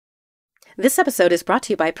This episode is brought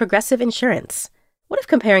to you by Progressive Insurance. What if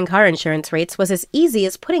comparing car insurance rates was as easy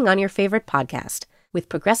as putting on your favorite podcast? With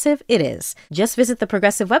Progressive, it is. Just visit the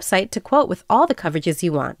Progressive website to quote with all the coverages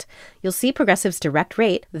you want. You'll see Progressive's direct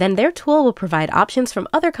rate, then their tool will provide options from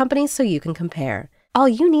other companies so you can compare. All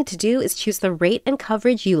you need to do is choose the rate and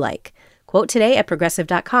coverage you like. Quote today at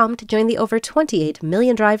Progressive.com to join the over 28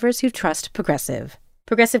 million drivers who trust Progressive.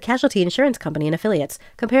 Progressive Casualty Insurance Company and Affiliates.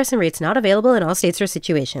 Comparison rates not available in all states or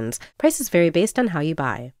situations. Prices vary based on how you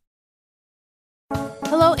buy.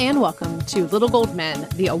 Hello and welcome to Little Gold Men,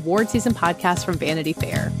 the award season podcast from Vanity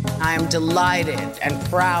Fair. I am delighted and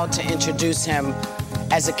proud to introduce him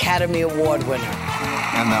as Academy Award winner.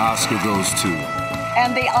 And the Oscar goes to...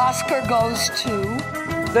 And the Oscar goes to...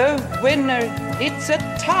 The winner, it's a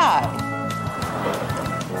tie.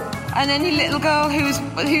 And any little girl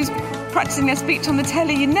who's practicing their speech on the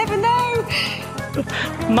telly, you never know.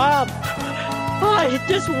 Mom, I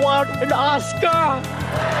just want an Oscar.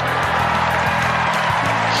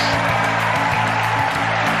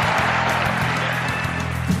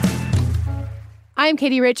 I'm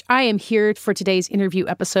Katie Rich. I am here for today's interview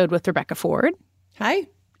episode with Rebecca Ford. Hi.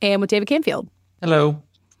 And with David Canfield. Hello.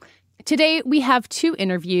 Today, we have two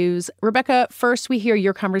interviews. Rebecca, first, we hear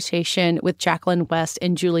your conversation with Jacqueline West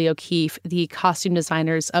and Julie O'Keefe, the costume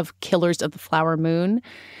designers of Killers of the Flower Moon.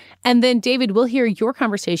 And then, David, we'll hear your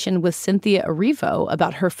conversation with Cynthia Erivo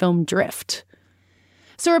about her film Drift.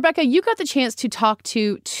 So, Rebecca, you got the chance to talk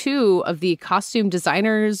to two of the costume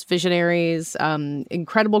designers, visionaries,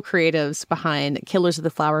 incredible creatives behind Killers of the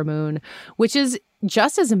Flower Moon, which is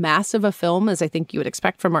just as massive a film as I think you would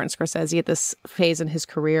expect from Martin Scorsese at this phase in his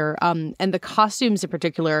career. And the costumes in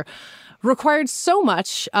particular required so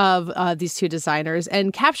much of these two designers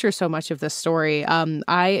and capture so much of this story.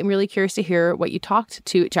 I am really curious to hear what you talked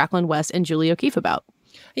to Jacqueline West and Julie O'Keefe about.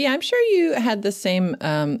 Yeah, I'm sure you had the same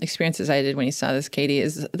experience as I did when you saw this, Katie,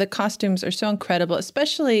 is the costumes are so incredible,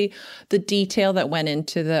 especially the detail that went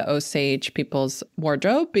into the Osage people's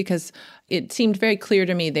wardrobe, because it seemed very clear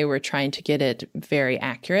to me they were trying to get it very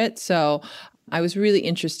accurate. So I was really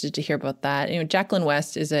interested to hear about that. You know, Jacqueline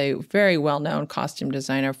West is a very well-known costume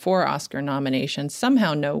designer, 4 Oscar nominations,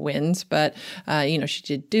 somehow no wins, but, she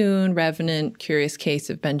did Dune, Revenant, Curious Case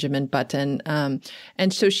of Benjamin Button.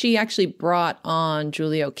 And so she actually brought on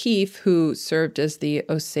Julie O'Keefe, who served as the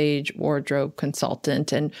Osage wardrobe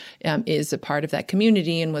consultant and is a part of that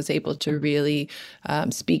community and was able to really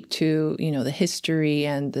speak to, the history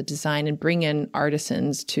and the design and bring in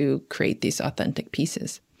artisans to create these authentic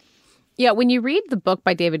pieces. Yeah, when you read the book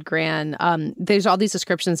by David Gran, there's all these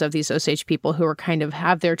descriptions of these Osage people who are kind of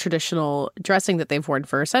have their traditional dressing that they've worn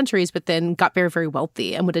for centuries, but then got very, very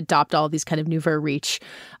wealthy and would adopt all these kind of nouveau riche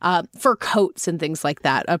fur coats and things like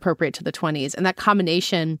that appropriate to the 20s. And that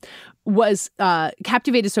combination was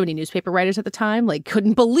captivated so many newspaper writers at the time, like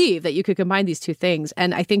couldn't believe that you could combine these two things.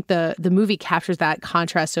 And I think the movie captures that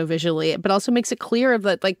contrast so visually, but also makes it clear of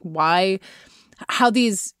that, like how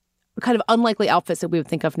these kind of unlikely outfits that we would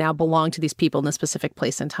think of now belong to these people in a specific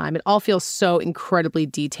place and time. It all feels so incredibly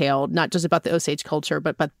detailed, not just about the Osage culture,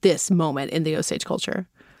 but this moment in the Osage culture.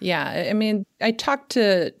 Yeah, I mean, I talked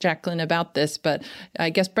to Jacqueline about this, but I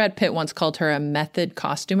guess Brad Pitt once called her a method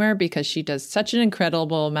costumer because she does such an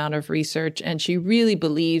incredible amount of research and she really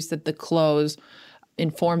believes that the clothes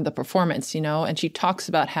inform the performance, and she talks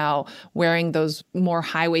about how wearing those more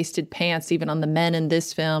high-waisted pants, even on the men in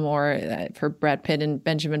this film or for Brad Pitt and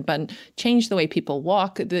Benjamin Button, change the way people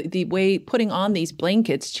walk. The way putting on these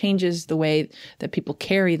blankets changes the way that people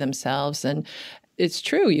carry themselves. And it's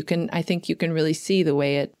true. I think you can really see the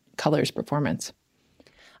way it colors performance.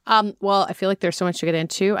 Well, I feel like there's so much to get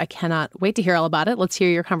into. I cannot wait to hear all about it. Let's hear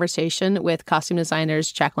your conversation with costume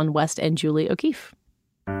designers Jacqueline West and Julie O'Keefe.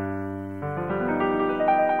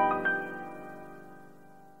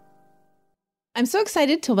 I'm so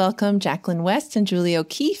excited to welcome Jacqueline West and Julie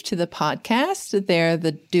O'Keefe to the podcast. They're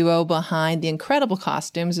the duo behind the incredible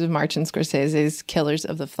costumes of Martin Scorsese's Killers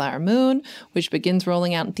of the Flower Moon, which begins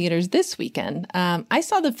rolling out in theaters this weekend. I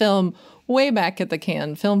saw the film way back at the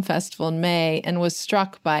Cannes Film Festival in May and was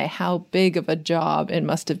struck by how big of a job it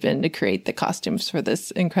must have been to create the costumes for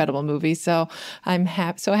this incredible movie. So I'm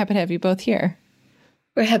so happy to have you both here.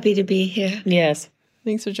 We're happy to be here. Yes.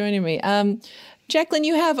 Thanks for joining me. Jacqueline,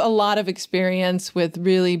 you have a lot of experience with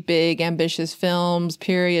really big, ambitious films,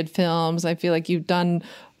 period films. I feel like you've done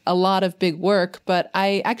a lot of big work, but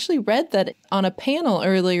I actually read that on a panel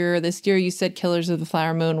earlier this year, you said Killers of the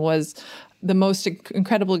Flower Moon was the most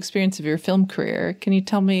incredible experience of your film career. Can you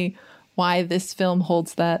tell me why this film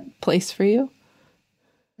holds that place for you?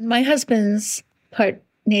 My husband's part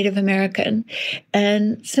Native American,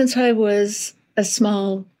 and since I was a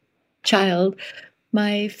small child,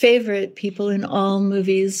 my favorite people in all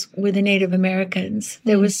movies were the Native Americans.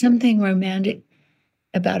 There was something romantic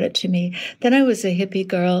about it to me. Then I was a hippie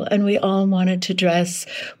girl, and we all wanted to dress.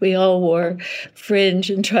 We all wore fringe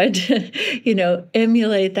and tried to,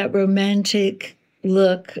 emulate that romantic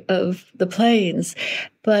look of the plains.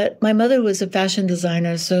 But my mother was a fashion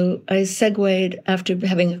designer, so I segued after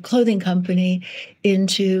having a clothing company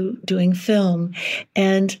into doing film.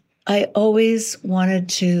 And I always wanted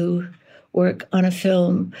to work on a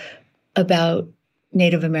film about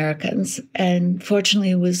Native Americans, and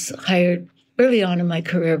fortunately was hired early on in my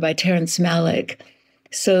career by Terrence Malick.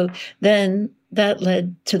 So then that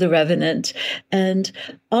led to The Revenant. And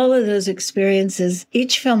all of those experiences,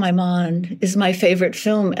 each film I'm on is my favorite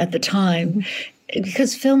film at the time,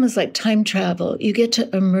 because film is like time travel. You get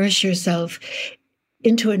to immerse yourself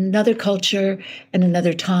into another culture and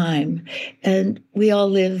another time. And we all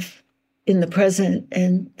live in the present.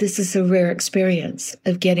 And this is a rare experience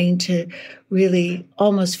of getting to really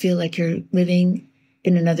almost feel like you're living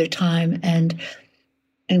in another time and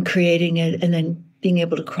creating it, and then being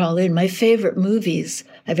able to crawl in. My favorite movies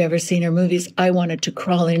I've ever seen are movies I wanted to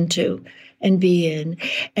crawl into and be in.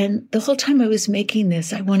 And the whole time I was making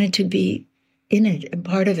this, I wanted to be in it and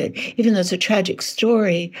part of it. Even though it's a tragic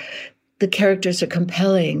story, the characters are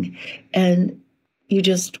compelling and you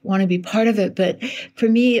just want to be part of it. But for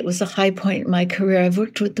me, it was a high point in my career. I've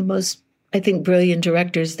worked with the most, I think, brilliant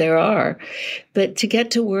directors there are. But to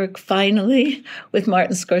get to work finally with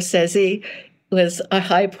Martin Scorsese was a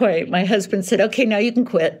high point. My husband said, okay, now you can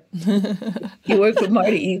quit. You worked with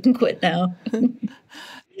Marty, you can quit now.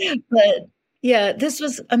 But yeah, this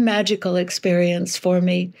was a magical experience for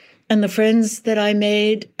me. And the friends that I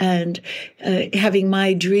made, and having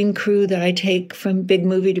my dream crew that I take from big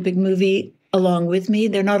movie to big movie along with me.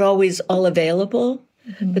 They're not always all available,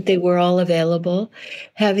 but they were all available.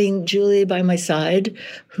 Having Julie by my side,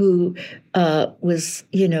 who was,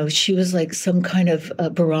 she was like some kind of a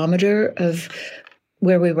barometer of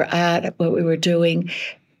where we were at, what we were doing.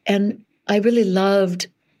 And I really loved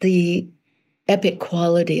the epic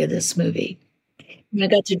quality of this movie. I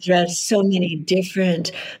got to dress so many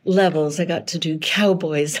different levels. I got to do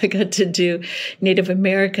cowboys. I got to do Native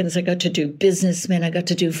Americans. I got to do businessmen. I got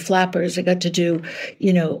to do flappers. I got to do,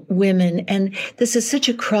 women. And this is such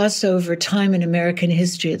a crossover time in American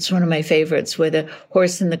history. It's one of my favorites, where the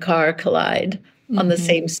horse and the car collide on the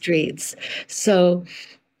same streets. So,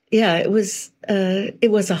 yeah, it was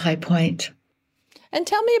a high point. And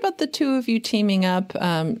tell me about the two of you teaming up,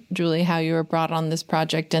 Julie, how you were brought on this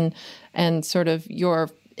project and sort of your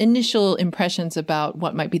initial impressions about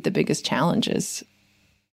what might be the biggest challenges.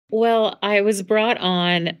 Well, I was brought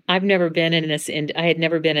on. I had never been in this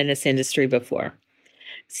industry before.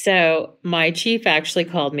 So my chief actually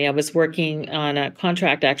called me. I was working on a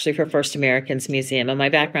contract actually for First Americans Museum, and my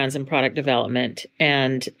background's in product development.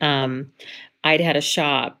 And I'd had a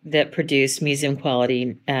shop that produced museum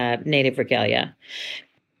quality native regalia.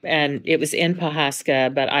 And it was in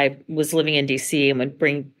Pawhuska, but I was living in DC and would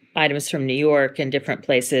bring items from New York and different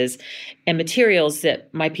places and materials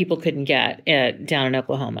that my people couldn't get down in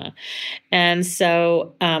Oklahoma. And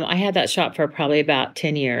so I had that shop for probably about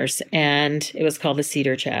 10 years, and it was called the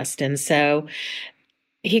Cedar Chest. And so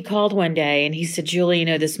he called one day and he said, Julie,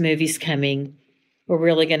 this movie's coming. We're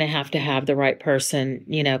really going to have the right person,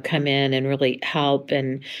 come in and really help.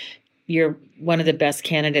 And you're one of the best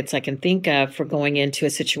candidates I can think of for going into a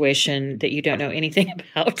situation that you don't know anything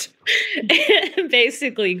about,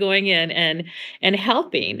 basically going in and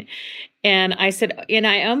helping. And I said, and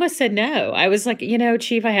I almost said no. I was like,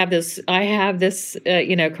 Chief, I have this,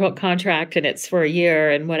 contract and it's for a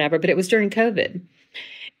year and whatever, but it was during COVID.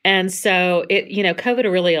 And so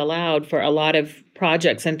COVID really allowed for a lot of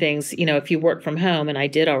projects and things, if you work from home, and I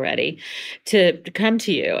did already, to come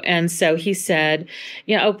to you. And so he said,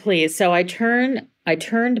 oh, please. So I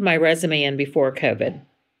turned my resume in before COVID.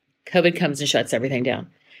 COVID comes and shuts everything down.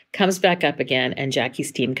 Comes back up again, and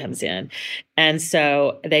Jackie's team comes in. And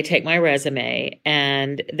so they take my resume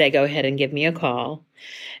and they go ahead and give me a call.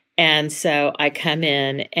 And so I come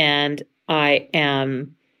in and I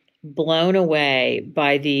am blown away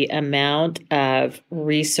by the amount of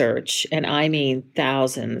research, and I mean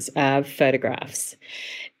thousands of photographs,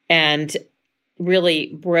 and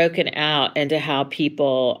really broken out into how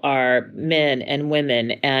people are men and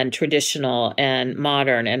women and traditional and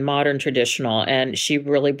modern traditional. And she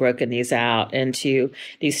really broken these out into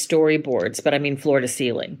these storyboards, but I mean floor to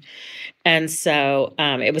ceiling. And so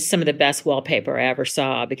it was some of the best wallpaper I ever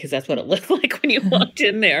saw, because that's what it looked like when you walked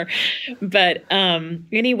in there. But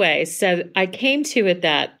anyway, so I came to it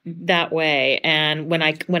that way. And when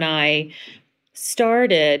I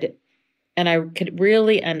started, And I could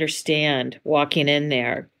really understand walking in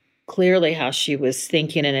there clearly how she was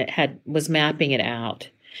thinking, and was mapping it out.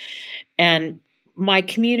 And my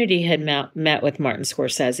community had met with Martin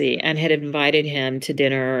Scorsese and had invited him to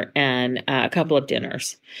dinner and a couple of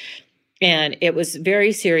dinners. And it was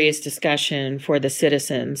very serious discussion for the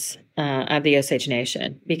citizens of the Osage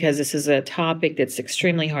Nation, because this is a topic that's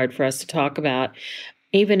extremely hard for us to talk about,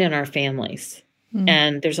 even in our families.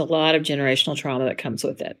 And there's a lot of generational trauma that comes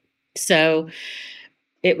with it. So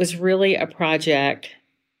it was really a project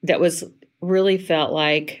that was really felt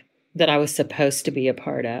like that I was supposed to be a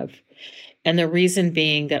part of. And the reason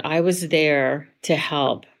being that I was there to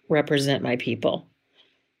help represent my people.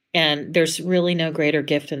 And there's really no greater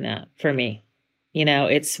gift than that for me.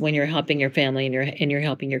 It's when you're helping your family and you're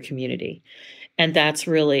helping your community. And that's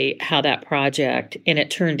really how that project, and it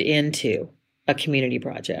turned into a community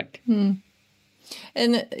project.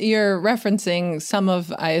 And you're referencing some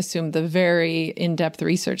of, I assume, the very in-depth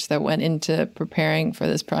research that went into preparing for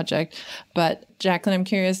this project. But Jacqueline, I'm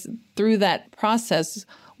curious, through that process,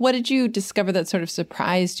 what did you discover that sort of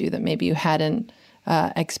surprised you that maybe you hadn't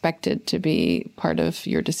expected to be part of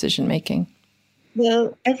your decision-making?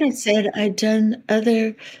 Well, as I said, I'd done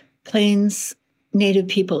other Plains Native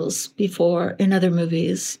peoples before in other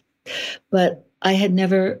movies, but I had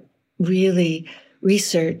never really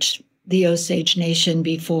researched the Osage Nation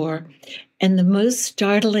before. And the most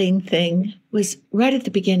startling thing was right at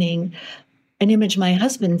the beginning, an image my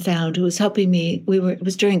husband found who was helping me. It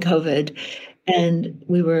was during COVID, and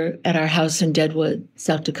we were at our house in Deadwood,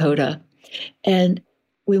 South Dakota. And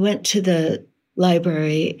we went to the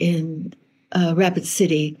library in Rapid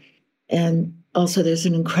City. And also there's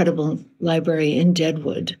an incredible library in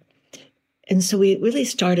Deadwood. And so we really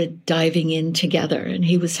started diving in together, and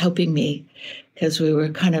he was helping me because we were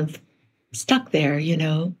kind of stuck there,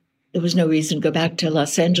 There was no reason to go back to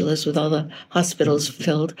Los Angeles with all the hospitals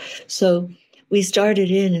filled. So we started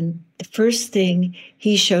in, and the first thing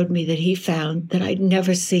he showed me that he found that I'd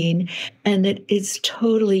never seen and that is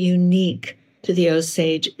totally unique to the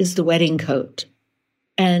Osage is the wedding coat.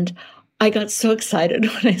 And I got so excited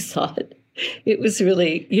when I saw it. It was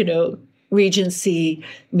really, Regency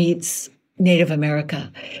meets Native America.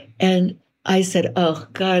 And I said, oh,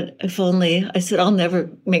 God, if only. I said, I'll never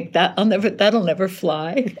make that. That'll never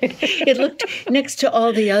fly. It looked next to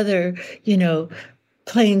all the other,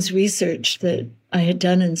 Plains research that I had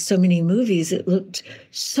done in so many movies. It looked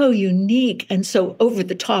so unique and so over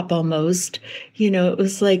the top almost. It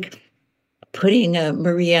was like putting a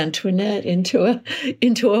Marie Antoinette into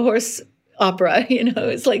a horse opera,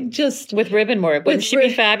 it's like just with ribbon work. Wouldn't she be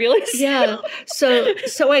fabulous? Yeah. So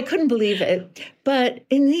I couldn't believe it. But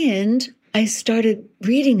in the end, I started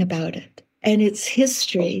reading about it and its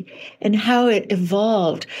history and how it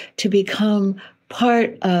evolved to become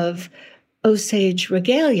part of Osage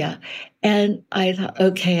regalia. And I thought,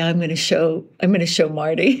 okay, I'm going to show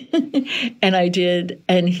Marty. And I did.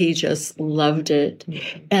 And he just loved it.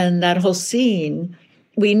 And that whole scene,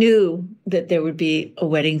 we knew that there would be a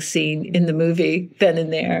wedding scene in the movie then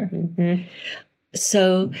and there. Mm-hmm.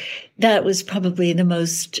 So that was probably the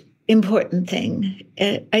most important thing.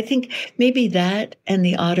 I think maybe that and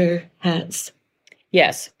the otter hats.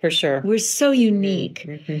 Yes, for sure. We're so unique.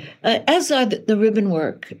 Mm-hmm. As are the ribbon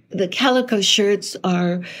work. The calico shirts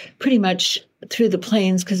are pretty much through the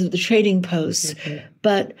Plains because of the trading posts. Mm-hmm.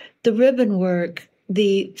 But the ribbon work,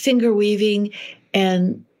 the finger weaving,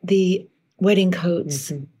 and the wedding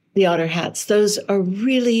coats, mm-hmm. the otter hats, those are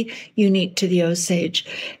really unique to the Osage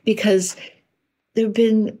because there have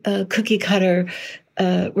been cookie cutter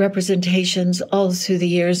representations all through the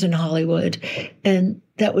years in Hollywood. And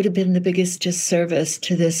that would have been the biggest disservice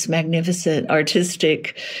to this magnificent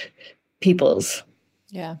artistic peoples.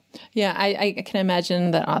 Yeah. Yeah. I can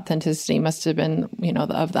imagine that authenticity must have been,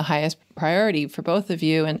 of the highest priority for both of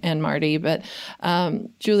you and Marty. But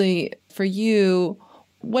Julie, for you,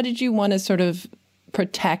 what did you want to sort of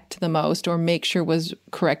protect the most or make sure was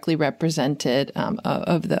correctly represented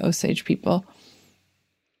of the Osage people?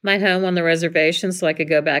 My home on the reservation so I could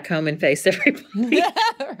go back home and face everybody.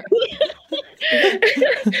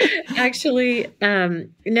 Actually,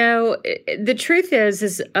 no, the truth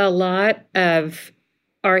is a lot of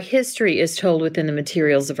our history is told within the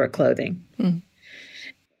materials of our clothing.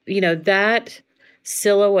 Mm. That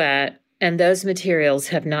silhouette and those materials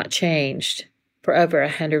have not changed for over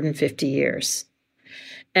 150 years.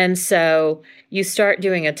 And so you start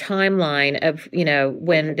doing a timeline of,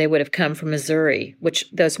 when they would have come from Missouri, which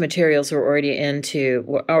those materials were already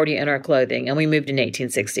in our clothing. And we moved in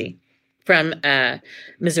 1860 from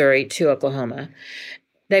Missouri to Oklahoma.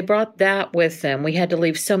 They brought that with them. We had to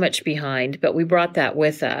leave so much behind, but we brought that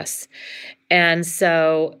with us. And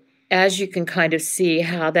so as you can kind of see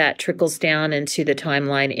how that trickles down into the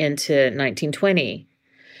timeline into 1920.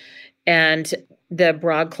 And the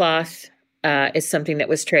broadcloth is something that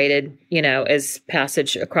was traded, as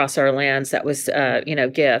passage across our lands. That was,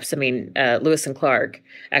 gifts. I mean, Lewis and Clark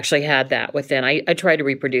actually had that within. I tried to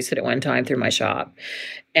reproduce it at one time through my shop,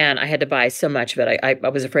 and I had to buy so much of it. I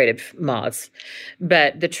was afraid of moths.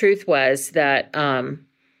 But the truth was that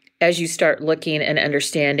as you start looking and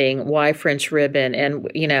understanding why French ribbon, and,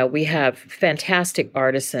 we have fantastic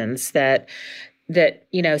artisans that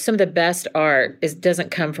some of the best art doesn't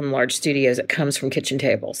come from large studios. It comes from kitchen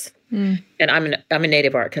tables. And I'm a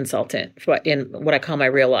native art consultant in what I call my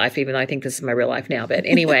real life, even though I think this is my real life now. But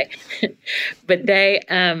anyway, but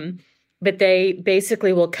they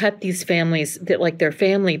basically will cut these families that like their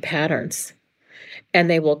family patterns, and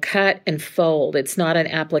they will cut and fold. It's not an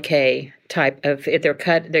applique type of. They're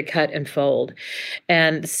cut and fold,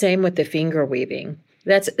 and the same with the finger weaving.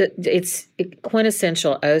 It's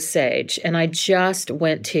quintessential Osage. And I just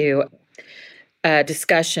went to a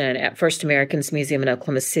discussion at First Americans Museum in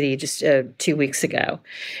Oklahoma City just 2 weeks ago.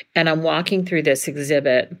 And I'm walking through this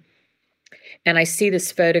exhibit, and I see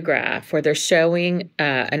this photograph where they're showing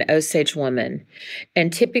an Osage woman.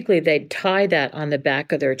 And typically they'd tie that on the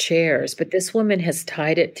back of their chairs, but this woman has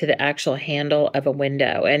tied it to the actual handle of a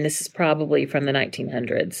window. And this is probably from the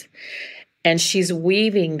 1900s. And she's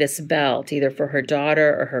weaving this belt either for her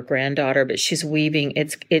daughter or her granddaughter, but she's weaving,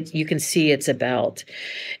 you can see it's a belt.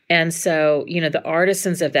 And so, the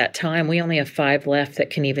artisans of that time, we only have 5 left that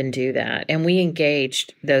can even do that. And we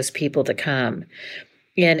engaged those people to come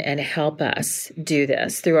in and help us do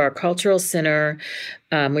this through our cultural center.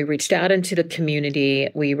 We reached out into the community.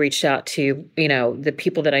 We reached out to, the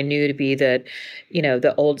people that I knew to be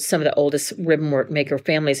some of the oldest ribbon work maker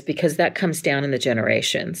families, because that comes down in the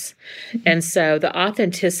generations. And so the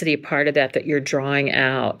authenticity part of that you're drawing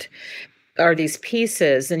out are these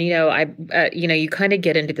pieces. And, you kind of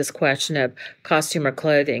get into this question of costume or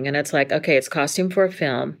clothing, and it's like, okay, it's costume for a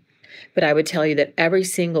film, but I would tell you that every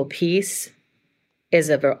single piece is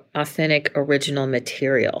of authentic original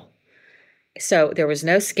material. So there was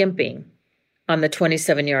no skimping on the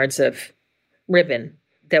 27 yards of ribbon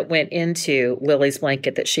that went into Lily's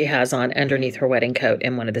blanket that she has on underneath her wedding coat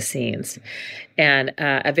in one of the scenes. And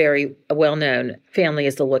a very well-known family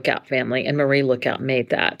is the Lookout family, and Marie Lookout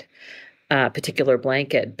made that particular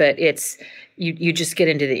blanket. But it's you just get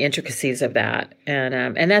into the intricacies of that,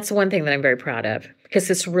 and that's one thing that I'm very proud of, because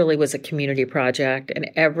this really was a community project, and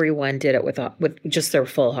everyone did it with just their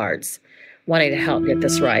full hearts, wanting to help get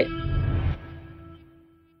this right.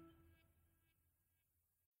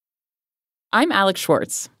 I'm Alex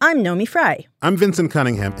Schwartz. I'm Nomi Fry. I'm Vincent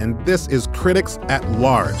Cunningham, and this is Critics at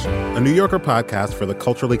Large, a New Yorker podcast for the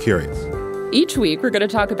culturally curious. Each week, we're going to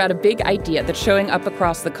talk about a big idea that's showing up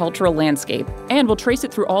across the cultural landscape, and we'll trace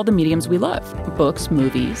it through all the mediums we love: books,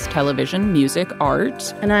 movies, television, music,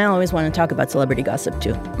 art. And I always want to talk about celebrity gossip,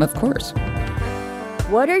 too. Of course.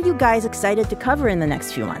 What are you guys excited to cover in the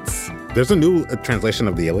next few months? There's a new translation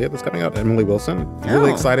of the Iliad that's coming out, Emily Wilson.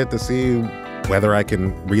 Really excited to see whether I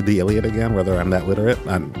can read the Iliad again, whether I'm that literate.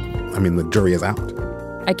 I mean, the jury is out.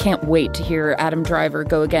 I can't wait to hear Adam Driver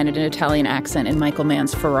go again in an Italian accent in Michael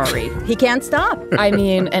Mann's Ferrari. He can't stop. I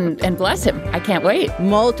mean, and bless him. I can't wait.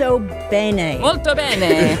 Molto bene. Molto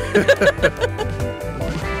bene.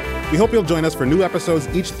 We hope you'll join us for new episodes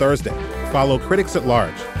each Thursday. Follow Critics at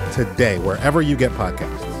Large today, wherever you get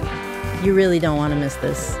podcasts. You really don't want to miss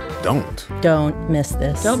this. Don't miss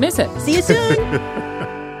this. Don't miss it. See you soon.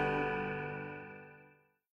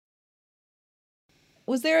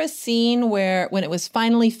 Was there a scene where, when it was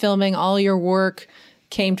finally filming, all your work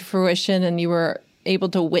came to fruition and you were able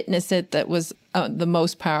to witness it, that was the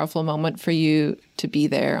most powerful moment for you to be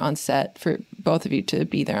there on set, for both of you to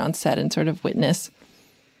be there on set and sort of witness?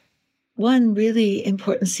 One really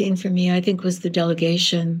important scene for me, I think, was the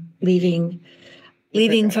delegation leaving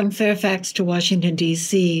from Fairfax to Washington,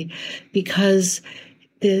 D.C., because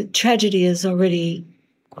the tragedy is already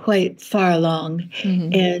quite far along,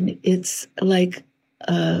 and it's like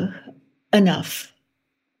enough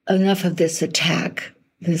of this attack,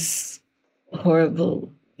 this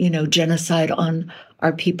horrible, genocide on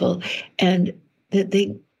our people. And that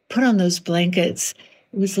they put on those blankets,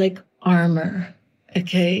 it was like armor,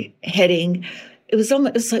 heading. It was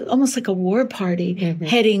almost like a war party,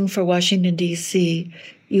 heading for Washington, D.C.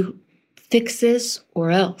 You fix this or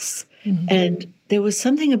else. And there was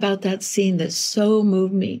something about that scene that so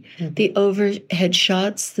moved me. The overhead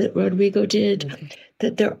shots that Rodrigo did,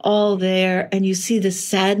 that they're all there, and you see the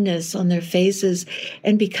sadness on their faces.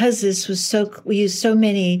 And because this was we used so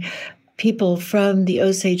many people from the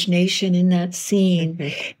Osage Nation in that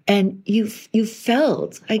scene, and you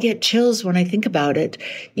felt, I get chills when I think about it,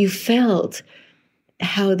 you felt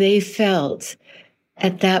how they felt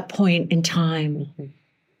at that point in time.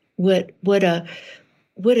 What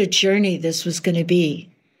a journey this was going to be.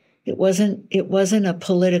 It wasn't a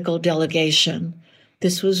political delegation.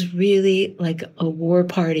 This was really like a war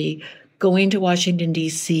party going to Washington,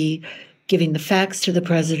 D.C., giving the facts to the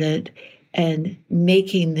president and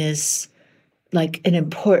making this like an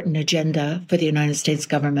important agenda for the United States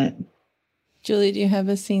government. Julie, do you have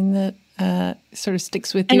a scene that sort of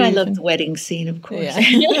sticks with you? And I love the wedding scene, of course.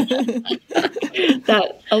 Yeah.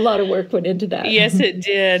 That a lot of work went into that. Yes, it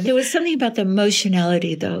did. There was something about the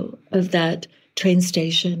emotionality, though, of that train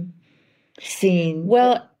station scene.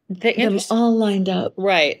 Well, them all lined up.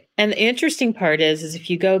 Right. And the interesting part is if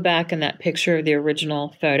you go back in that picture of the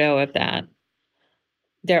original photo of that,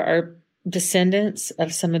 there are descendants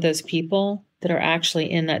of some of those people that are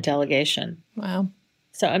actually in that delegation. Wow.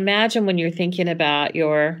 So imagine when you're thinking about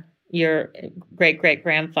your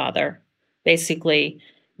great-great-grandfather basically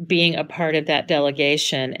being a part of that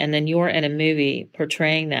delegation, and then you're in a movie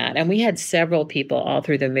portraying that. And we had several people all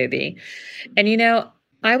through the movie. And,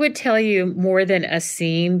 I would tell you more than a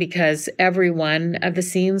scene, because every one of the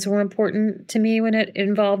scenes were important to me when it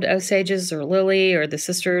involved Osages or Lily or the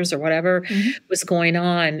sisters or whatever was going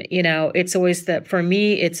on. It's always that for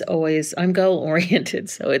me, I'm goal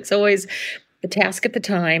oriented. So it's always the task at the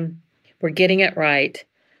time. We're getting it right.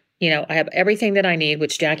 I have everything that I need,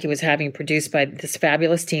 which Jackie was having produced by this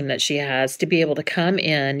fabulous team that she has to be able to come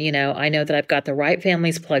in. I know that I've got the right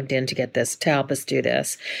families plugged in to get this, to help us do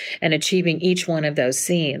this, and achieving each one of those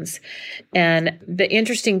scenes. And the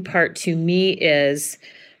interesting part to me is,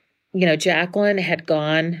 Jacqueline had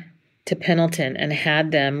gone to Pendleton and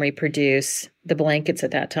had them reproduce the blankets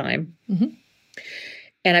at that time.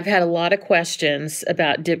 And I've had a lot of questions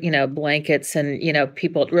about, blankets and,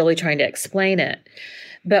 people really trying to explain it.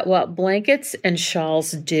 But what blankets and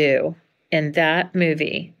shawls do in that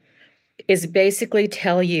movie is basically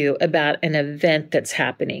tell you about an event that's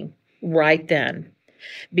happening right then.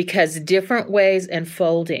 Because different ways and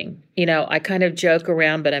folding, I kind of joke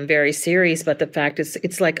around, but I'm very serious about the fact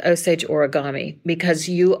it's like Osage origami, because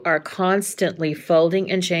you are constantly folding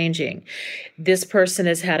and changing. This person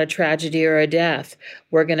has had a tragedy or a death.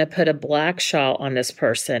 We're going to put a black shawl on this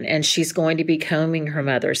person, and she's going to be combing her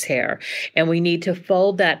mother's hair. And we need to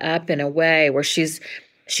fold that up in a way where she's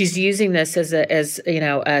using this as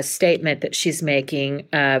a statement that she's making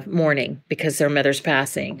of mourning because their mother's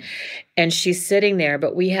passing. And she's sitting there,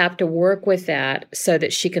 but we have to work with that so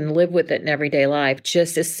that she can live with it in everyday life,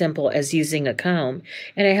 just as simple as using a comb.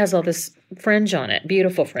 And it has all this fringe on it,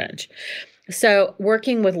 beautiful fringe. So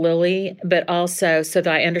working with Lily, but also so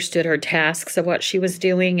that I understood her tasks of what she was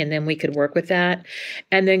doing, and then we could work with that.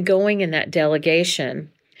 And then going in that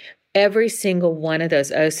delegation, every single one of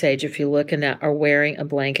those Osage, if you look in that, are wearing a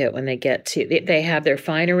blanket when they get to. They have their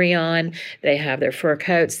finery on, they have their fur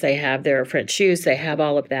coats, they have their French shoes, they have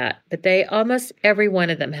all of that. But almost every one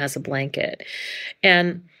of them has a blanket.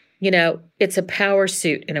 And, it's a power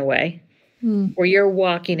suit in a way, where you're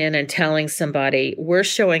walking in and telling somebody, we're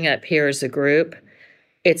showing up here as a group.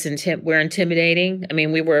 We're intimidating. I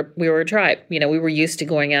mean, we were a tribe. We were used to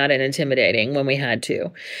going out and intimidating when we had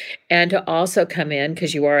to. And to also come in,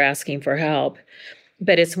 because you are asking for help.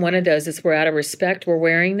 But it's one of those, we're out of respect, we're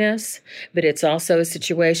wearing this. But it's also a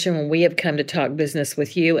situation when we have come to talk business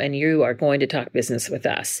with you, and you are going to talk business with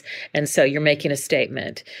us. And so you're making a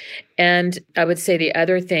statement. And I would say the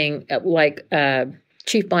other thing, like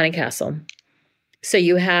Chief Bonnycastle. So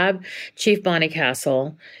you have Chief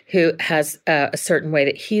Bonnycastle, who has a certain way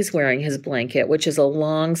that he's wearing his blanket, which is a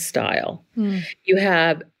long style. You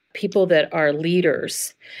have people that are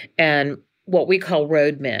leaders and what we call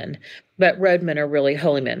roadmen, but roadmen are really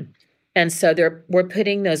holy men. And so we're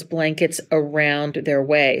putting those blankets around their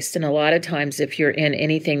waist. And a lot of times, if you're in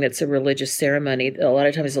anything that's a religious ceremony, a lot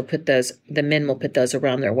of times the men will put those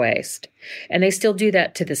around their waist. And they still do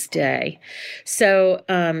that to this day. So,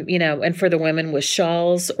 and for the women with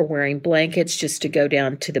shawls or wearing blankets just to go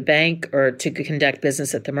down to the bank or to conduct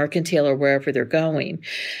business at the mercantile or wherever they're going,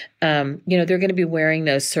 they're going to be wearing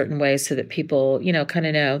those certain ways so that people, kind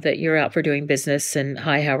of know that you're out for doing business and,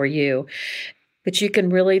 hi, how are you? But you can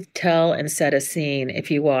really tell and set a scene if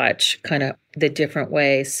you watch kind of the different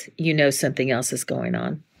ways, something else is going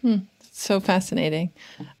on. So fascinating.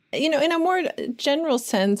 In a more general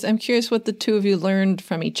sense, I'm curious what the two of you learned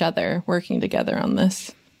from each other working together on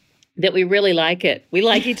this. that we really like it. We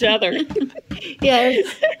like each other.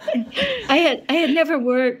 Yes. I had never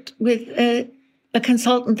worked with a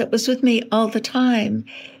consultant that was with me all the time.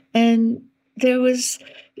 And there was,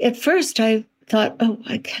 at first I thought, oh,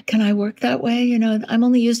 can I work that way? You know, I'm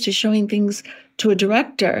only used to showing things to a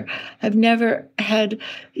director. I've never had,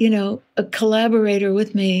 you know, a collaborator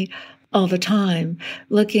with me all the time,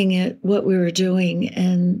 looking at what we were doing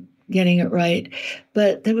and getting it right.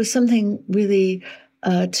 But there was something really,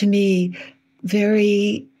 to me,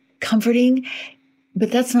 very comforting,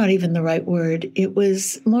 but that's not even the right word. It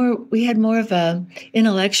was more, we had more of a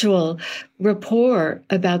intellectual rapport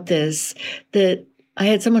about this, that I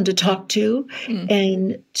had someone to talk to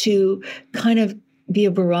and to kind of be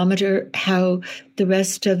a barometer how the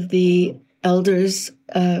rest of the elders,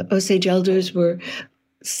 Osage elders, were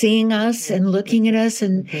seeing us and looking at us,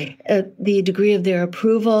 and the degree of their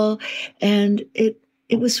approval. And it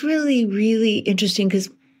was really, really interesting, because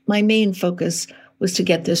my main focus was to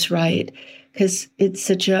get this right, because it's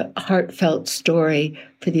such a heartfelt story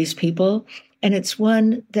for these people. And it's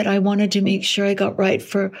one that I wanted to make sure I got right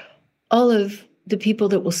for all of the people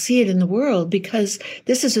that will see it in the world, because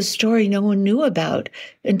this is a story no one knew about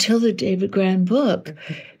until the David Grand book,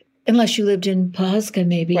 unless you lived in Pawhuska,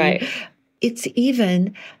 maybe. Right. It's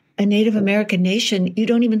even a Native American nation you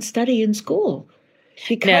don't even study in school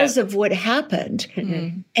because of what happened.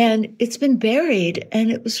 And it's been buried.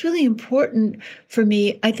 And it was really important for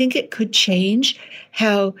me. I think it could change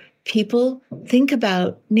how people think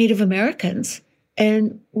about Native Americans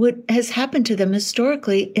and what has happened to them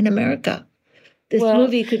historically in America. This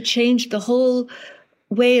movie could change the whole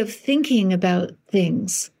way of thinking about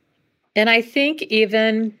things. And I think,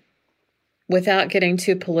 even without getting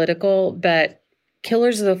too political, but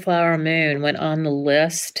Killers of the Flower Moon went on the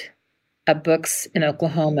list of books in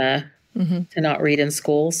Oklahoma to not read in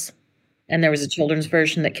schools. And there was a children's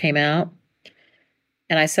version that came out.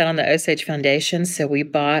 And I sat on the Osage Foundation, so we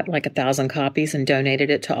bought like 1,000 copies and donated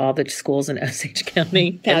it to all the schools in Osage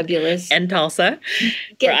County. Fabulous. And Tulsa,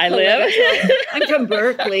 where I live. I'm from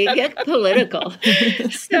Berkeley. Get political.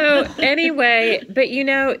 So anyway, but you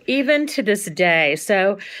know, even to this day,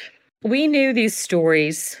 so we knew these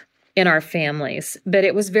stories in our families, but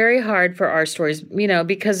it was very hard for our stories, you know,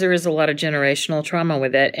 because there is a lot of generational trauma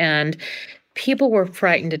with it. And people were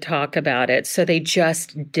frightened to talk about it, so they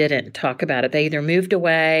just didn't talk about it. They either moved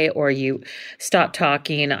away or you stopped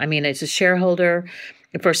talking. I mean, as a shareholder,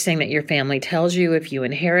 the first thing that your family tells you if you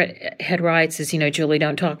inherit head rights is, you know, Julie,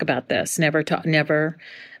 don't talk about this. Never.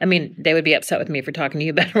 I mean, they would be upset with me for talking to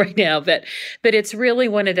you about it right now, but it's really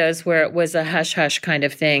one of those where it was a hush-hush kind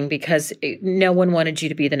of thing, because no one wanted you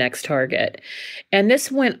to be the next target. And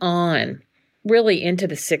this went on really into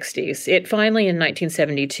the 60s. It finally, in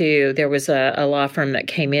 1972, there was a law firm that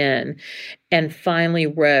came in and finally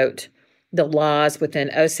wrote the laws within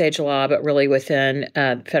Osage law, but really within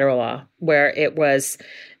federal law, where it was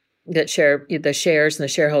that the shares and the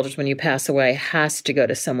shareholders, when you pass away, has to go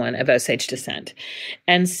to someone of Osage descent.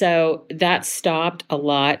 And so that stopped a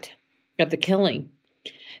lot of the killing.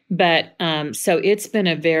 But so it's been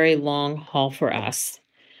a very long haul for us.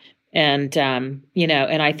 And, you know,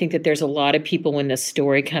 and I think that there's a lot of people when this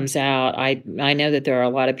story comes out, I know that there are a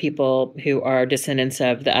lot of people who are descendants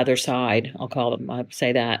of the other side. I'll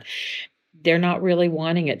say that. They're not really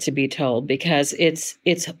wanting it to be told, because it's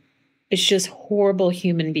just horrible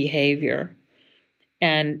human behavior.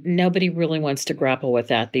 And nobody really wants to grapple with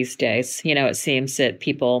that these days. You know, it seems that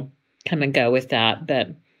people come and go with that,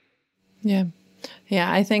 but. Yeah,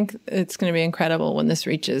 I think it's going to be incredible when this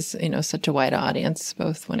reaches, you know, such a wide audience,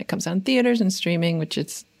 both when it comes out in theaters and streaming, which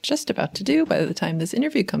it's just about to do by the time this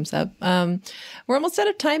interview comes up. We're almost out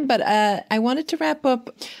of time, but I wanted to wrap up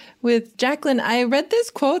with Jacqueline. I read this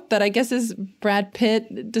quote that I guess is Brad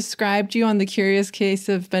Pitt described you on The Curious Case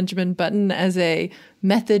of Benjamin Button as a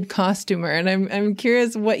method costumer. And I'm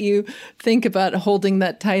curious what you think about holding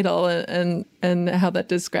that title and how that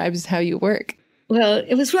describes how you work. Well,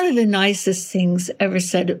 it was one of the nicest things ever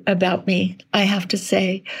said about me, I have to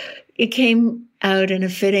say. It came out in a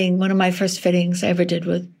fitting, one of my first fittings I ever did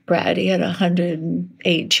with Brad. He had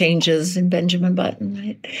 108 changes in Benjamin Button,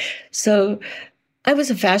 right? So I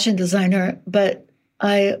was a fashion designer, but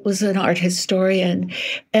I was an art historian.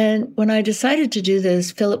 And when I decided to do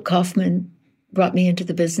this, Philip Kaufman brought me into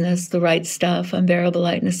the business, The Right Stuff, Unbearable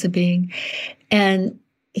Lightness of Being. And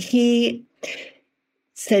he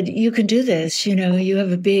said, you can do this. You know, you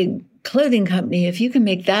have a big clothing company. If you can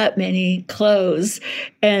make that many clothes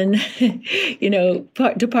and, you know,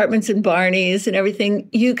 departments in Barney's and everything,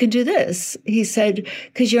 you can do this. He said,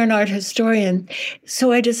 because you're an art historian.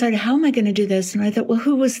 So I decided, how am I going to do this? And I thought, well,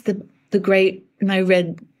 who was the great, and I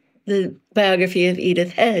read the biography of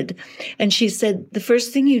Edith Head. And she said, the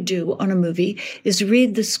first thing you do on a movie is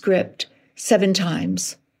read the script 7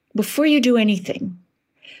 times before you do anything.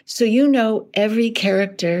 So you know every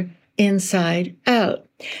character inside out.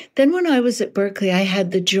 Then when I was at Berkeley, I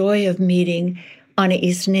had the joy of meeting Anna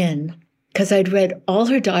East Nin, because I'd read all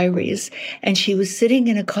her diaries, and she was sitting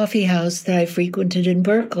in a coffee house that I frequented in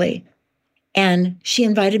Berkeley. And she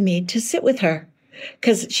invited me to sit with her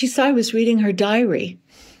because she saw I was reading her diary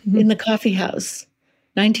in the coffee house,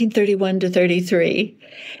 1931 to 33.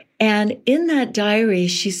 And in that diary,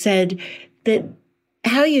 she said that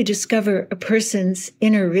how you discover a person's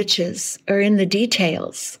inner riches are in the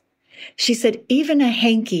details. She said, even a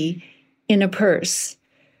hanky in a purse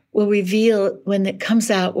will reveal, when it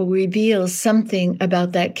comes out, will reveal something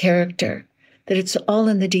about that character, that it's all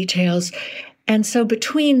in the details. And so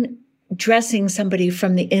between dressing somebody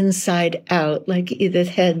from the inside out, like Edith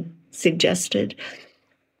Head suggested,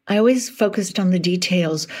 I always focused on the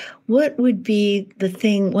details. What would be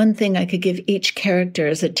one thing I could give each character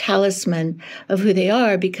as a talisman of who they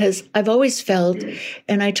are? Because I've always felt,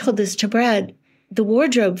 and I told this to Brad, the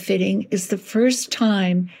wardrobe fitting is the first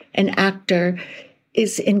time an actor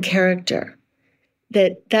is in character.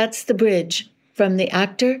 That's the bridge from the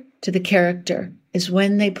actor to the character, is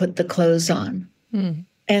when they put the clothes on.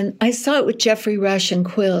 And I saw it with Geoffrey Rush and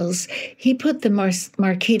Quills. He put the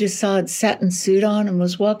Marquis de Sade's satin suit on and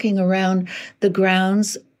was walking around the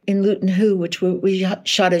grounds in Luton Hoo, which we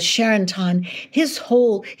shot as Charenton.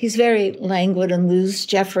 He's very languid and loose,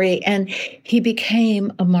 Geoffrey, and he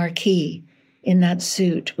became a marquis in that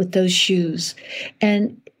suit with those shoes.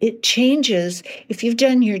 And it changes. If you've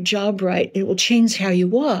done your job right, it will change how you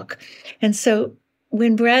walk. And so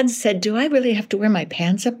when Brad said, do I really have to wear my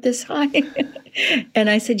pants up this high? And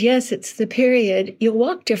I said, yes, it's the period. You'll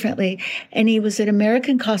walk differently. And he was at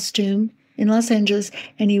American Costume in Los Angeles,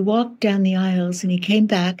 and he walked down the aisles, and he came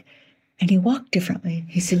back, and he walked differently.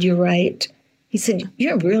 He said, you're right. He said,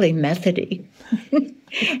 you're really methody.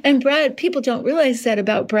 And Brad, people don't realize that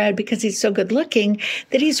about Brad because he's so good looking,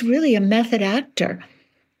 that he's really a method actor.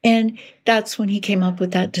 And that's when he came up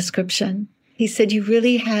with that description. He said, you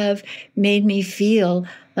really have made me feel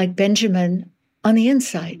like Benjamin on the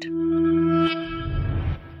inside.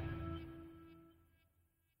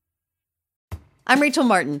 I'm Rachel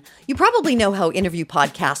Martin. You probably know how interview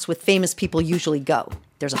podcasts with famous people usually go.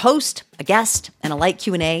 There's a host, a guest, and a light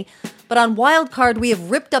Q&A. But on Wildcard, we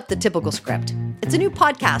have ripped up the typical script. It's a new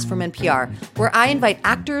podcast from NPR where I invite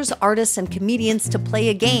actors, artists, and comedians to play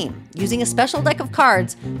a game using a special deck of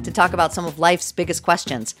cards to talk about some of life's biggest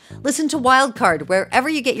questions. Listen to Wildcard wherever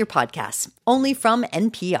you get your podcasts, only from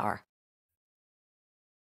NPR.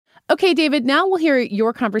 Okay, David, now we'll hear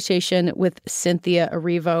your conversation with Cynthia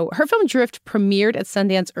Erivo. Her film Drift premiered at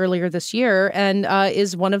Sundance earlier this year and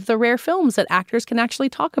is one of the rare films that actors can actually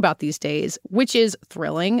talk about these days, which is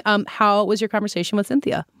thrilling. How was your conversation with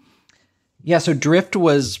Cynthia? Yeah, so Drift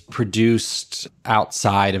was produced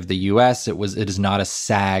outside of the U.S. It is not a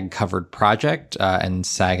SAG-covered project, and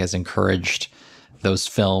SAG has encouraged those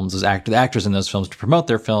films, the actors in those films, to promote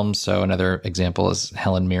their films. So another example is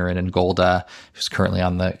Helen Mirren and Golda, who's currently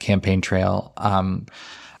on the campaign trail. And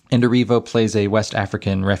Erivo plays a West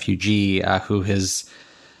African refugee who has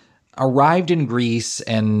arrived in Greece,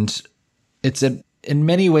 and it's in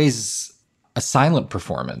many ways a silent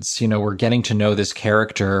performance. You know, we're getting to know this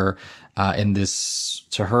character in this,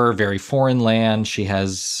 to her, very foreign land. She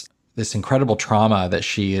has this incredible trauma that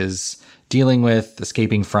she is dealing with,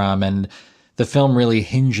 escaping from, and the film really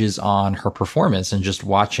hinges on her performance and just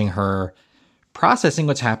watching her processing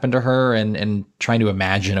what's happened to her and trying to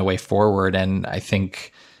imagine a way forward. And I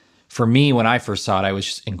think for me, when I first saw it, I was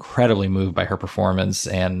just incredibly moved by her performance.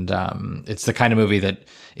 And it's the kind of movie that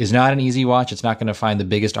is not an easy watch. It's not going to find the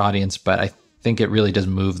biggest audience, but I think it really does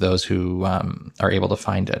move those who are able to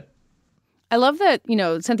find it. I love that,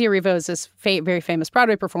 Cynthia Erivo is this very famous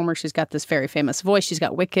Broadway performer. She's got this very famous voice. She's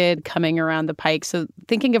got Wicked coming around the pike. So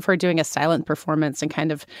thinking of her doing a silent performance and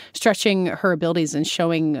kind of stretching her abilities and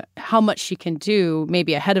showing how much she can do,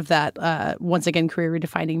 maybe ahead of that, once again,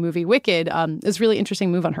 career-redefining movie Wicked, is a really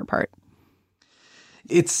interesting move on her part.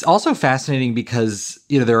 It's also fascinating because,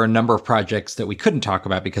 there are a number of projects that we couldn't talk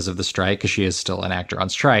about because of the strike, because she is still an actor on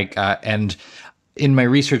strike. And in my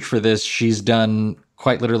research for this, she's done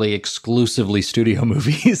quite literally exclusively studio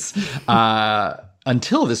movies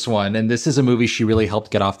until this one. And this is a movie she really helped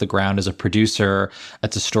get off the ground as a producer.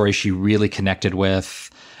 It's a story she really connected with.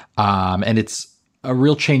 And it's a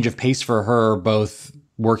real change of pace for her, both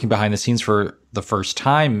working behind the scenes for the first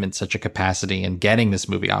time in such a capacity and getting this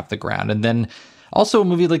movie off the ground. And then also a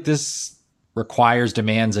movie like this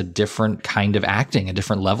demands a different kind of acting, a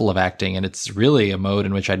different level of acting. And it's really a mode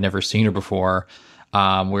in which I'd never seen her before,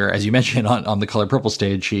 where, as you mentioned, on the Color Purple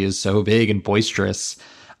stage, she is so big and boisterous,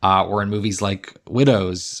 or in movies like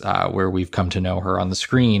Widows, where we've come to know her on the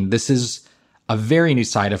screen. This is a very new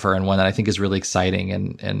side of her, and one that I think is really exciting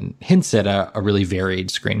and hints at a really varied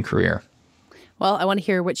screen career. Well, I want to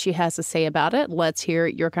hear what she has to say about it. Let's hear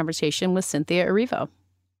your conversation with Cynthia Erivo.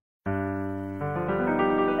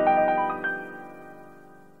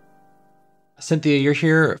 Cynthia, you're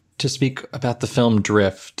here to speak about the film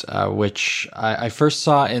Drift, which I first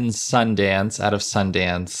saw in Sundance, out of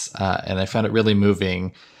Sundance, and I found it really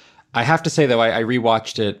moving. I have to say, though, I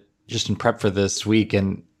rewatched it just in prep for this week,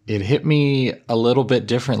 and it hit me a little bit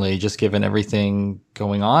differently, just given everything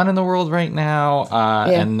going on in the world right now,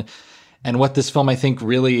 and what this film, I think,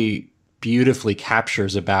 really beautifully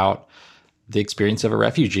captures about the experience of a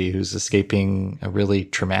refugee who's escaping a really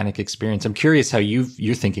traumatic experience. I'm curious how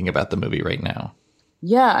you're thinking about the movie right now.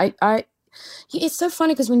 Yeah, it's so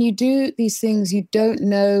funny because when you do these things, you don't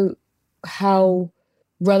know how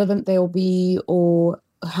relevant they'll be or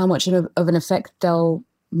how much of an effect they'll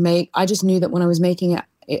make. I just knew that when I was making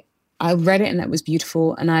it, I read it and it was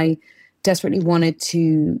beautiful, and I desperately wanted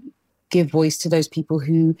to give voice to those people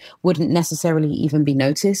who wouldn't necessarily even be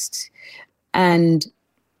noticed. And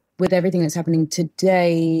with everything that's happening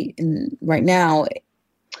today and right now,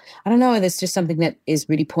 I don't know, there's just something that is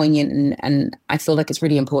really poignant, and I feel like it's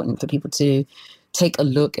really important for people to take a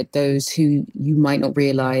look at those who you might not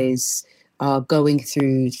realize are going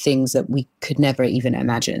through things that we could never even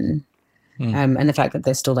imagine. And the fact that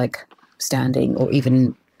they're still like standing or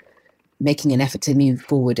even making an effort to move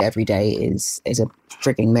forward every day is a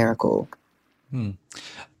frigging miracle. I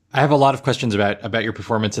have a lot of questions about your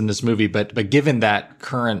performance in this movie, but given that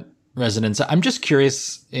current resonance, I'm just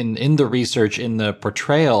curious in the research, in the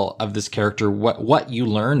portrayal of this character, what you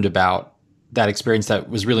learned about that experience that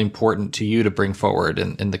was really important to you to bring forward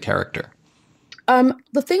in the character.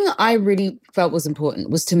 The thing that I really felt was important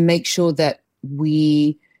was to make sure that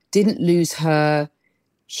we didn't lose her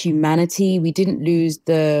humanity. We didn't lose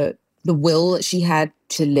the will that she had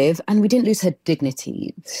to live, and we didn't lose her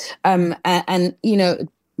dignity. And you know,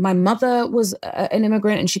 my mother was an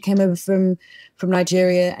immigrant, and she came over from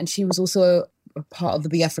Nigeria, and she was also a part of the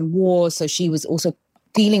Biafran War. So she was also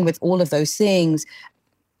dealing with all of those things.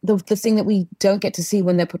 The thing that we don't get to see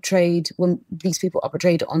when they're portrayed, when these people are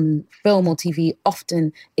portrayed on film or TV,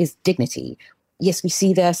 often is dignity. Yes, we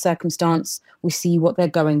see their circumstance, we see what they're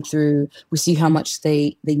going through, we see how much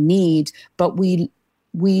they need, but we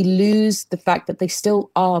lose the fact that they still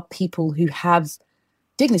are people who have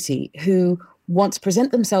dignity, who want to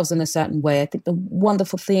present themselves in a certain way. I think the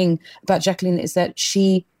wonderful thing about Jacqueline is that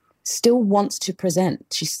she still wants to present.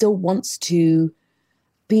 She still wants to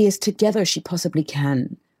be as together as she possibly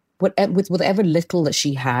can, with whatever little that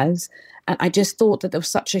she has. And I just thought that there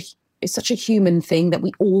was it's such a human thing that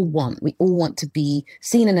we all want. We all want to be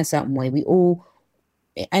seen in a certain way. We all,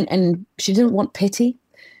 and she didn't want pity.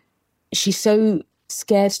 She's so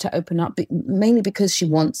scared to open up, mainly because she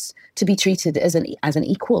wants to be treated as an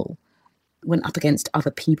equal when up against other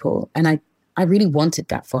people. And I really wanted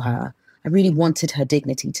that for her. I really wanted her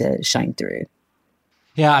dignity to shine through.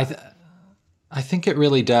 Yeah, I think it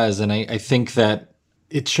really does. And I think that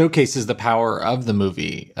it showcases the power of the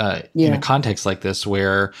movie in a context like this,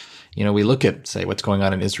 where, you know, we look at, say, what's going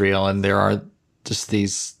on in Israel, and there are just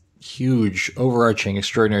these huge, overarching,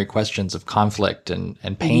 extraordinary questions of conflict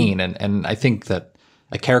and pain. And I think that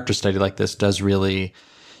a character study like this does really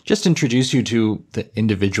just introduce you to the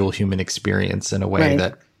individual human experience in a way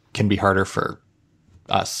that can be harder for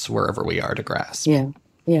us wherever we are to grasp.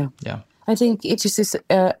 Yeah. I think it's just this,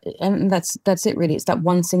 and that's it really. It's that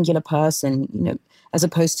one singular person, you know, as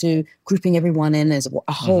opposed to grouping everyone in as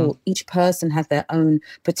a whole. Each person has their own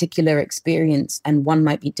particular experience, and one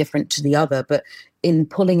might be different to the other. But in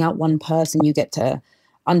pulling out one person, you get to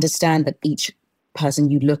understand that each person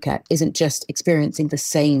you look at isn't just experiencing the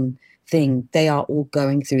same thing. They are all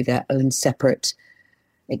going through their own separate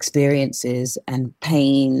experiences and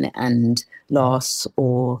pain and loss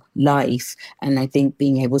or life. And I think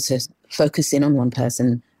being able to focus in on one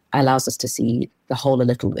person allows us to see the whole a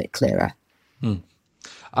little bit clearer.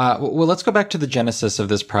 Well, let's go back to the genesis of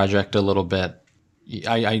this project a little bit.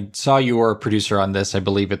 I saw you were a producer on this. I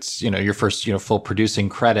believe it's, you know, your first, you know, full producing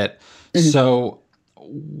credit. So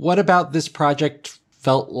what about this project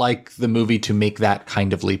felt like the movie to make that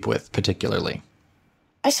kind of leap with, particularly?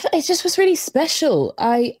 It just was really special.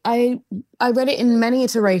 I read it in many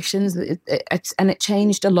iterations, and it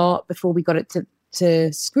changed a lot before we got it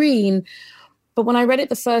to screen. But when I read it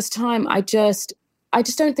the first time, I just I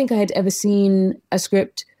just don't think I had ever seen a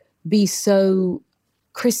script be so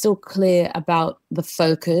crystal clear about the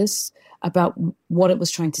focus, about what it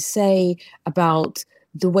was trying to say, about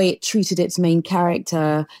the way it treated its main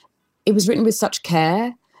character. It was written with such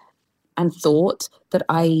care and thought that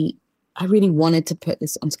I really wanted to put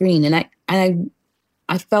this on screen. And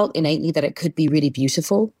I felt innately that it could be really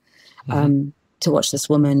beautiful to watch this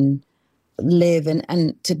woman live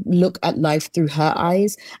and to look at life through her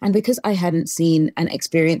eyes. And because I hadn't seen an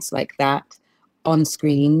experience like that on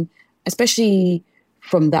screen, especially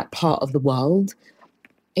from that part of the world,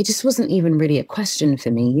 it just wasn't even really a question for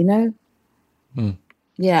me, you know?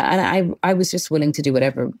 Yeah, and I was just willing to do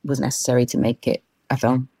whatever was necessary to make it a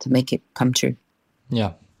film, to make it come true.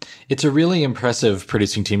 Yeah. It's a really impressive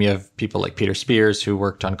producing team. You have people like Peter Spears, who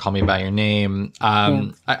worked on Call Me By Your Name.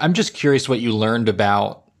 I'm just curious what you learned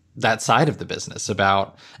about that side of the business,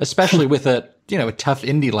 about, especially with a tough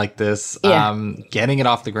indie like this, getting it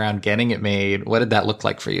off the ground, getting it made. What did that look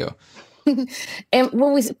like for you? And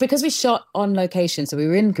because we shot on location, so we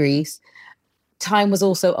were in Greece, time was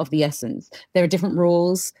also of the essence. There are different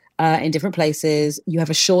rules in different places. You have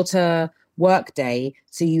a shorter work day,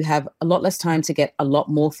 so you have a lot less time to get a lot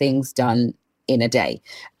more things done in a day.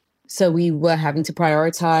 So we were having to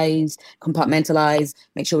prioritize, compartmentalize,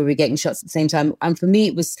 make sure we were getting shots at the same time. And for me,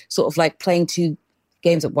 it was sort of like playing two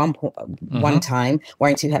games at one time,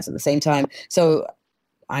 wearing two hats at the same time. So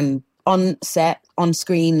I'm on set, on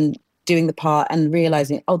screen, doing the part and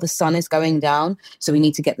realizing, the sun is going down, so we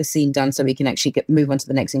need to get the scene done so we can actually move on to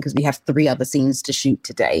the next scene because we have 3 other scenes to shoot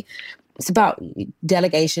today. It's about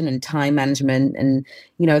delegation and time management. And,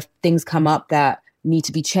 if things come up that need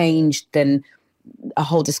to be changed, then a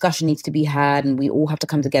whole discussion needs to be had, and we all have to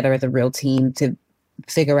come together as a real team to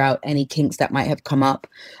figure out any kinks that might have come up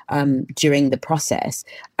during the process.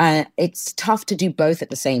 It's tough to do both at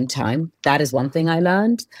the same time. That is one thing I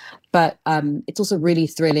learned. But it's also really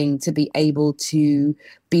thrilling to be able to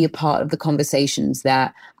be a part of the conversations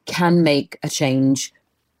that can make a change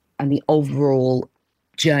and the overall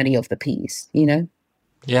journey of the piece,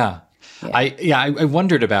 Yeah. I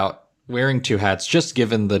wondered about wearing 2 hats, just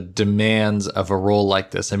given the demands of a role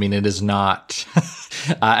like this. I mean, it is not,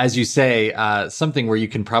 as you say, something where you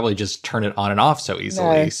can probably just turn it on and off so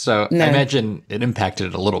easily. I imagine it impacted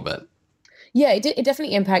it a little bit. Yeah, it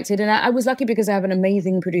definitely impacted. And I was lucky because I have an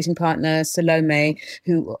amazing producing partner, Salome,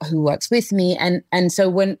 who works with me. And so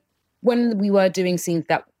when we were doing scenes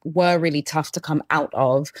that were really tough to come out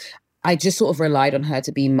of, I just sort of relied on her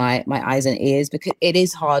to be my eyes and ears, because it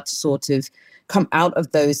is hard to sort of come out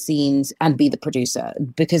of those scenes and be the producer,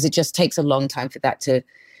 because it just takes a long time for that to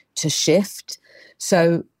shift.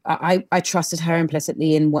 So I trusted her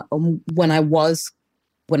implicitly, and when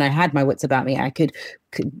I had my wits about me, I could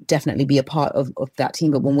definitely be a part of that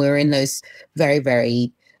team. But when we were in those very,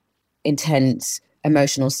 very intense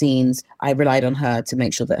emotional scenes, I relied on her to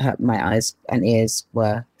make sure that my eyes and ears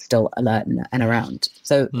were still alert and around.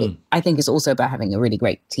 So I think it's also about having a really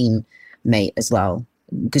great teammate as well,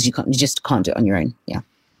 because you just can't do it on your own.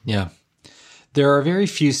 Yeah. There are very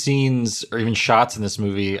few scenes or even shots in this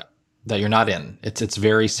movie that you're not in. It's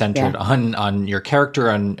very centered on your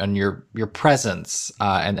character, on your presence,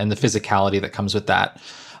 and the physicality that comes with that.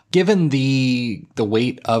 Given the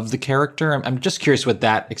weight of the character, I'm just curious what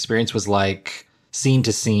that experience was like, scene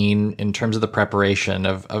to scene, in terms of the preparation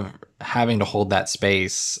of having to hold that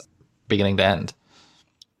space beginning to end.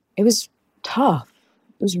 It was tough.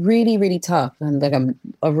 It was really, really tough. And I'm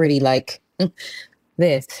already like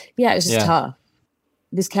this. Yeah, it was just tough.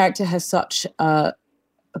 This character has such a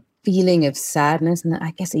feeling of sadness, and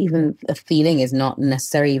I guess even a feeling is not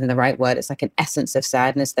necessarily even the right word. It's like an essence of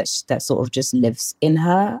sadness that sort of just lives in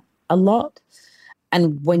her a lot.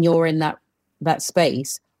 And when you're in that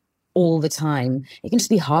space all the time, it can just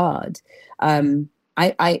be hard.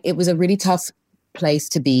 It was a really tough place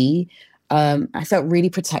to be. I felt really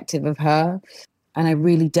protective of her, and I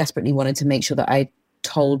really desperately wanted to make sure that I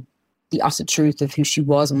told the utter truth of who she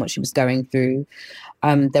was and what she was going through.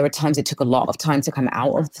 There were times it took a lot of time to come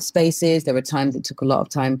out of the spaces. There were times it took a lot of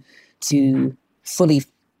time to fully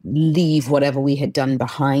leave whatever we had done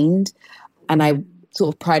behind. And I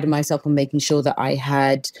sort of prided myself on making sure that I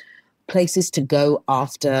had places to go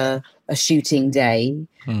after a shooting day.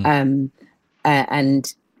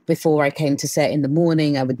 And before I came to set in the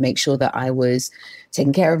morning, I would make sure that I was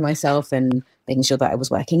taking care of myself and making sure that I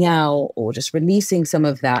was working out, or just releasing some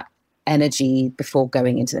of that energy before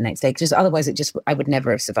going into the next day, because otherwise I would never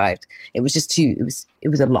have survived. It was just it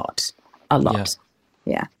was a lot.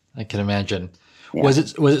 Yeah. I can imagine. Yeah. Was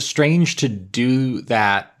it strange to do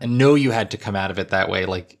that and know you had to come out of it that way,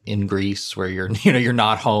 like in Greece, where you're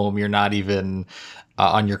not home, you're not even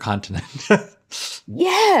on your continent?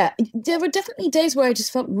 Yeah, there were definitely days where I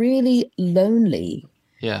just felt really lonely.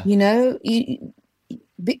 Yeah,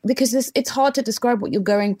 because it's hard to describe what you're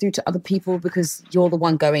going through to other people because you're the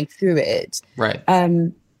one going through it. Right.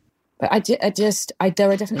 But there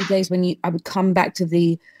were definitely days when I would come back to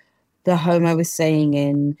the home I was staying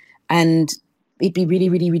in, and it'd be really,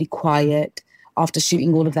 really, really quiet after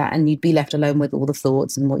shooting all of that, and you'd be left alone with all the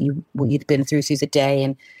thoughts and what you'd been through the day,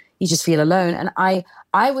 and you just feel alone. And I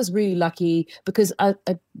was really lucky because a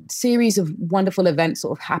series of wonderful events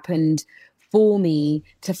sort of happened for me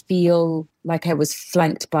to feel like I was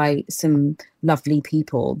flanked by some lovely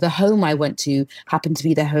people. The home I went to happened to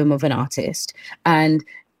be the home of an artist, and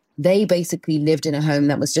they basically lived in a home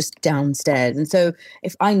that was just downstairs. And so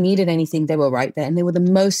if I needed anything, they were right there. And they were the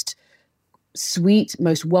most sweet,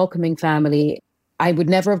 most welcoming family. I would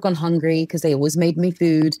never have gone hungry because they always made me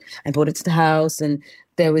food and brought it to the house. And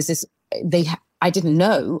there was this, I didn't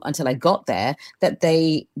know until I got there that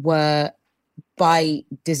they were, by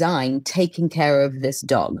design, taking care of this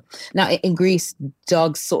dog. Now, in Greece,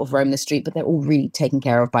 dogs sort of roam the street, but they're all really taken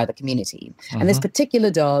care of by the community. And this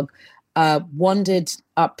particular dog wandered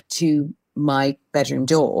up to my bedroom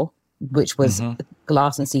door, which was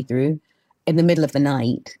glass and see-through, in the middle of the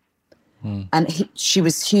night. And she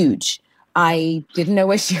was huge. I didn't know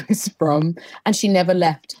where she was from, and she never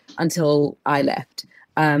left until I left.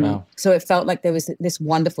 Wow. So it felt like there was this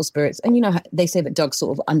wonderful spirit. And, they say that dogs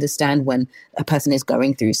sort of understand when a person is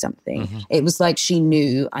going through something. It was like she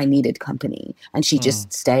knew I needed company, and she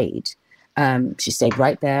just stayed. She stayed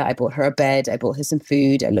right there. I bought her a bed. I bought her some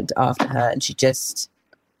food. I looked after her, and she just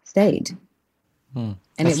stayed. And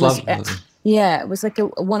That's it was, lovely. it was like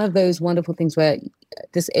one of those wonderful things where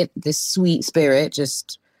this sweet spirit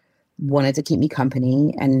just wanted to keep me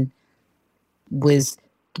company and was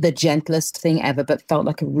the gentlest thing ever, but felt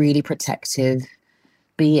like a really protective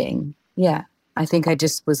being. Yeah, I think I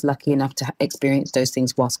just was lucky enough to experience those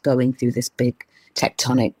things whilst going through this big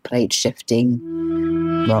tectonic plate shifting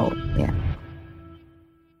role. Yeah.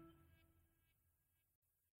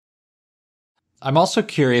 I'm also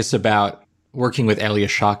curious about working with Elia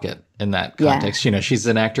Shawkat in that context. Yeah. She's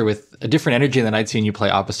an actor with a different energy than I'd seen you play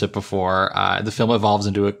opposite before. The film evolves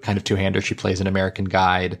into a kind of two-hander. She plays an American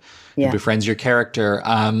guide who befriends your character.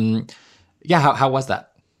 How was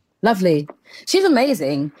that? Lovely. She's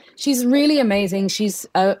amazing. She's really amazing. She's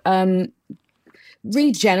really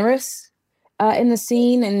generous in the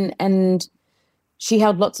scene, and she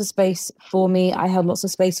held lots of space for me. I held lots of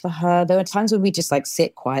space for her. There were times when we just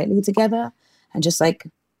sit quietly together and just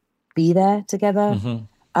be there together.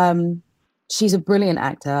 She's a brilliant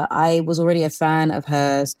actor. I was already a fan of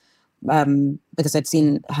hers because I'd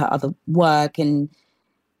seen her other work, and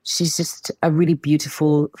she's just a really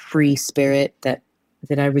beautiful, free spirit that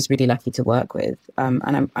I was really lucky to work with.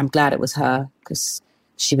 And I'm glad it was her because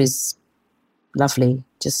she was lovely,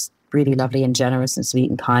 just really lovely and generous and sweet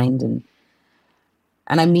and kind. And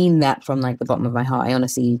I mean that from the bottom of my heart. I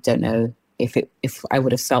honestly don't know if I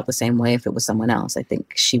would have felt the same way if it was someone else. I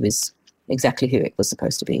think she was exactly who it was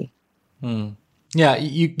supposed to be. Yeah,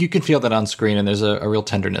 you can feel that on screen, and there's a real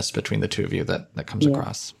tenderness between the two of you that comes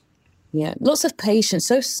across. Yeah, lots of patience,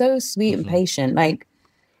 so sweet and patient.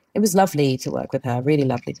 It was lovely to work with her, really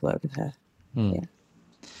lovely to work with her. Yeah.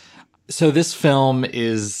 So this film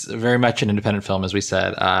is very much an independent film, as we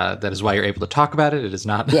said. That is why you're able to talk about it. It is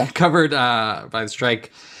not covered by the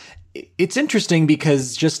strike. It's interesting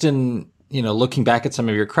because just in looking back at some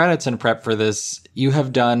of your credits and prep for this, you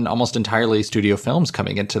have done almost entirely studio films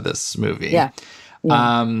coming into this movie. Yeah.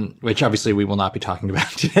 Which obviously we will not be talking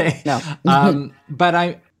about today. No. But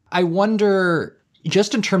I wonder,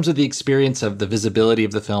 just in terms of the experience of the visibility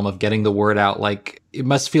of the film, of getting the word out, it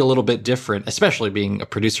must feel a little bit different, especially being a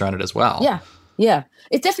producer on it as well. Yeah.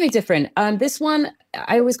 It's definitely different. This one,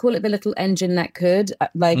 I always call it the little engine that could.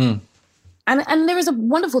 And there is a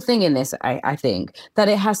wonderful thing in this, I think, that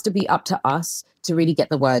it has to be up to us to really get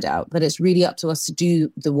the word out, that it's really up to us to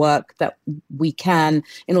do the work that we can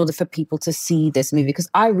in order for people to see this movie, because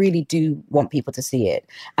I really do want people to see it.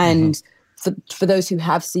 And for those who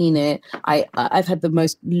have seen it, I've had the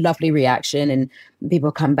most lovely reaction, and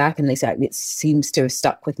people come back and they say, it seems to have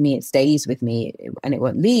stuck with me, it stays with me, and it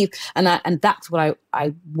won't leave. And that's what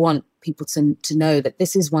I want people to know, that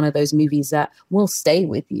this is one of those movies that will stay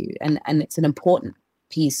with you, and it's an important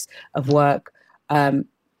piece of work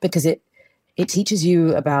because it teaches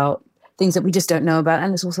you about things that we just don't know about,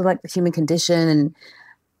 and it's also the human condition,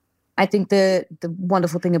 I think the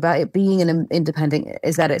wonderful thing about it being an independent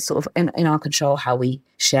is that it's sort of in our control how we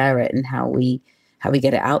share it and how we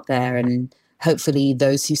get it out there. And hopefully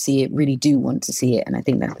those who see it really do want to see it. And I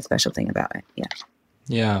think that's the special thing about it. Yeah.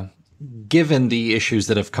 Yeah. Given the issues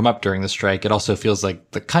that have come up during the strike, it also feels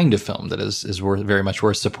like the kind of film that is very much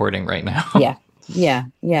worth supporting right now. Yeah.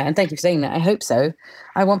 And thank you for saying that. I hope so.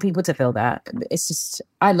 I want people to feel that. It's just,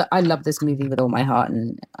 I love this movie with all my heart,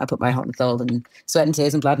 and I put my heart and soul and sweat and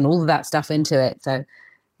tears and blood and all of that stuff into it. So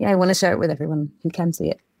yeah, I want to share it with everyone who can see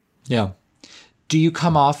it. Yeah. Do you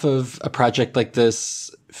come off of a project like this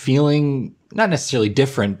feeling not necessarily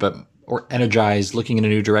different, or energized, looking in a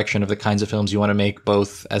new direction of the kinds of films you want to make,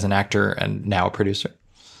 both as an actor and now a producer?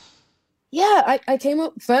 Yeah, I came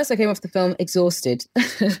off the film exhausted,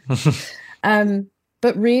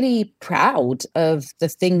 but really proud of the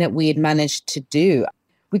thing that we had managed to do.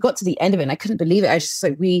 We got to the end of it and I couldn't believe it. I just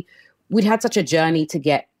like, we'd had such a journey to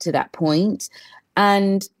get to that point.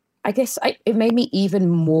 And I guess it made me even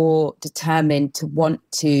more determined to want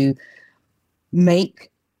to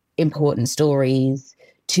make important stories,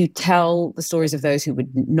 to tell the stories of those who would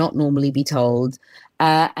not normally be told,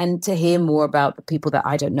 and to hear more about the people that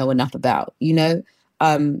I don't know enough about,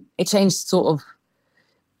 It changed sort of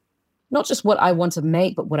not just what I want to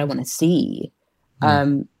make, but what I want to see.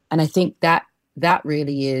 And I think that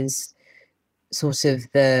really is sort of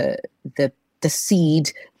the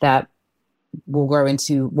seed that will grow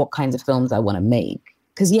into what kinds of films I want to make.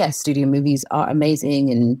 Because yes, studio movies are amazing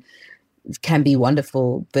and can be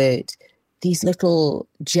wonderful, but these little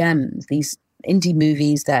gems, these indie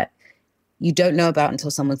movies that you don't know about until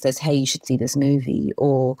someone says, hey, you should see this movie.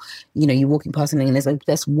 Or, you're walking past something and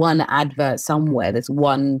there's one advert somewhere, there's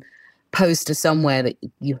one poster somewhere that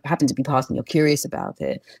you happen to be passing, you're curious about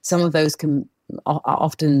it. Some of those are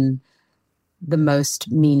often the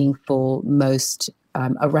most meaningful, most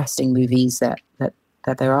arresting movies that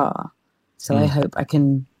there are. So I hope I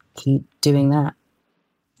can keep doing that.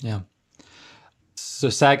 Yeah. So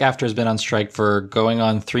SAG-AFTRA has been on strike for going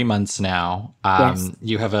on 3 months now. Yes.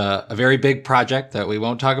 You have a very big project that we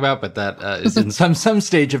won't talk about, but that is in some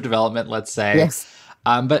stage of development, let's say. Yes.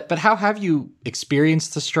 But how have you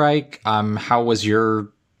experienced the strike? How was your,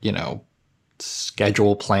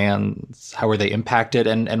 schedule plans? How were they impacted?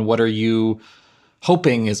 And what are you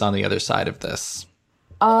hoping is on the other side of this?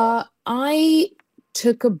 I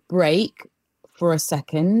took a break for a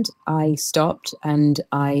second. I stopped and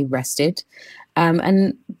I rested.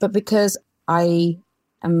 But because I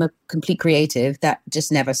am a complete creative, that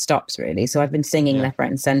just never stops really. So I've been singing left, right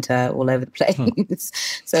and center all over the place.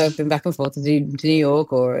 So I've been back and forth to New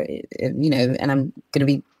York and I'm going to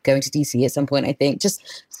be going to DC at some point, I think,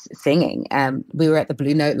 just singing. We were at the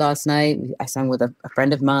Blue Note last night. I sang with a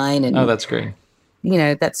friend of mine. And, oh, that's great.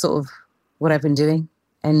 That's sort of what I've been doing.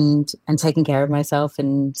 And taking care of myself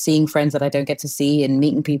and seeing friends that I don't get to see and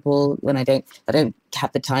meeting people when I don't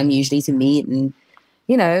have the time usually to meet. And,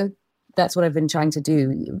 that's what I've been trying to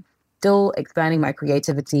do. Still expanding my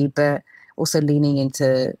creativity, but also leaning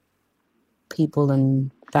into people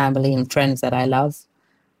and family and friends that I love.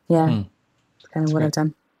 Yeah, that's kind of what I've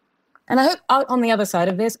done. And I hope on the other side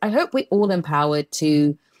of this, I hope we're all empowered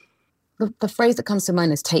to, the phrase that comes to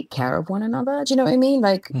mind is take care of one another. Do you know what I mean?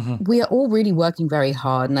 Like we are all really working very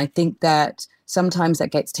hard. And I think that sometimes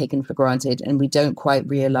that gets taken for granted and we don't quite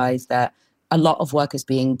realize that a lot of work is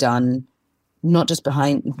being done, not just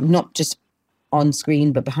on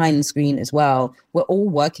screen, but behind the screen as well. We're all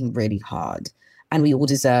working really hard and we all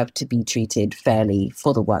deserve to be treated fairly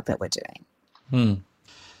for the work that we're doing.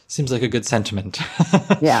 Seems like a good sentiment.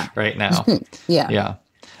 Yeah. Right now. Yeah.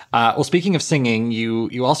 Well, speaking of singing,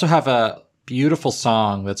 you also have a beautiful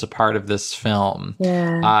song that's a part of this film.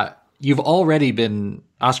 Yeah. You've already been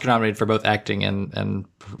Oscar nominated for both acting and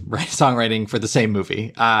songwriting for the same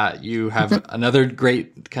movie. You have another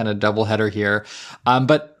great kind of doubleheader here.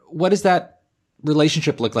 But what does that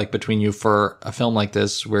relationship look like between you for a film like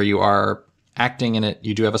this, where you are acting in it,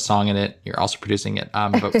 you do have a song in it, you're also producing it?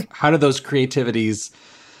 But how do those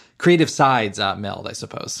creative sides meld, I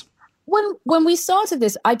suppose? When we started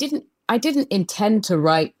this, I didn't intend to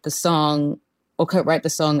write the song or co-write the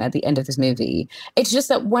song at the end of this movie. It's just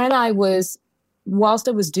that whilst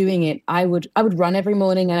I was doing it, I would run every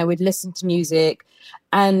morning and I would listen to music,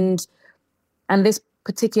 and this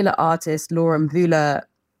particular artist, Laura Mvula,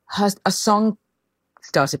 has a song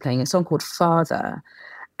started playing, a song called Father,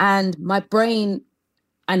 and my brain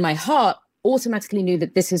and my heart automatically knew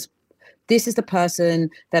that this is the person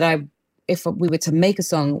that if we were to make a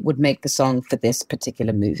song, would make the song for this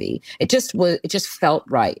particular movie. It just felt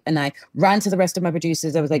right. And I ran to the rest of my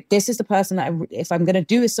producers. I was like, this is the person that if I'm going to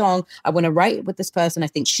do a song, I want to write it with this person. I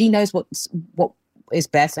think she knows what is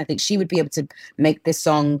best. I think she would be able to make this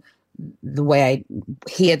song the way I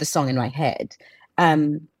hear the song in my head.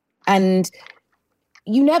 And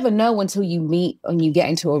you never know until you meet and you get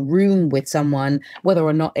into a room with someone whether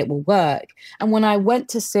or not it will work. And when I went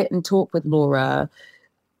to sit and talk with Laura,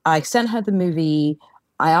 I sent her the movie.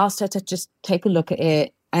 I asked her to just take a look at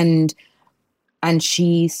it, and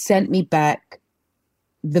she sent me back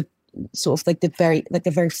the sort of like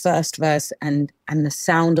the very first verse and the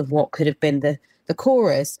sound of what could have been the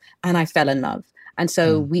chorus, and I fell in love. And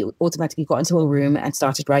so we automatically got into a room and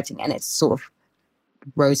started writing, and it sort of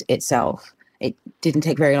wrote itself. It didn't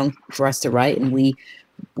take very long for us to write, and we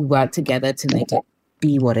worked together to make it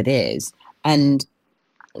be what it is. And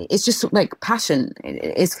it's just like passion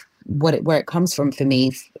is where it comes from for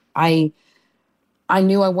me. I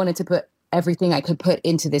knew I wanted to put everything I could put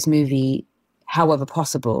into this movie however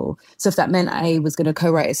possible. So if that meant I was going to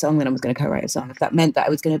co-write a song, then I was going to co-write a song. If that meant that I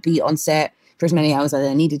was going to be on set for as many hours as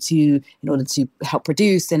I needed to in order to help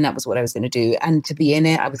produce, then that was what I was going to do. And to be in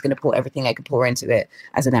it, I was going to pour everything I could pour into it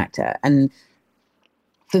as an actor. And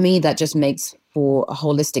for me, that just makes for a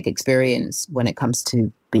holistic experience when it comes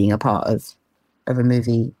to being a part of a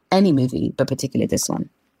movie, any movie, but particularly this one.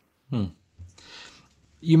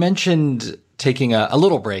 You mentioned taking a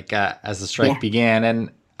little break as the strike began,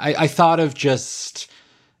 and I thought of just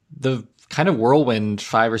the kind of whirlwind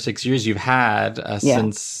 5 or 6 years you've had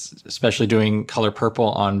since, especially doing Color Purple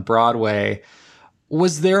on Broadway.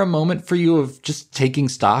 Was there a moment for you of just taking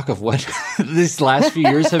stock of what these last few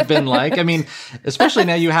years have been like? I mean, especially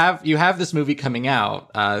now you have this movie coming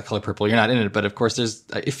out, Color Purple. You're not in it, but of course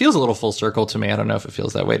it feels a little full circle to me. I don't know if it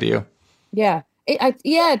feels that way to you. Yeah. I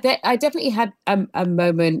definitely had a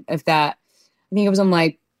moment of that. I think I was on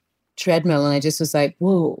my treadmill and I just was like,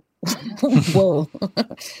 whoa, whoa.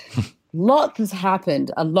 A lot has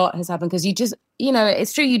happened because you just,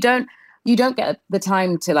 it's true. You don't get the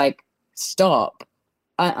time to like stop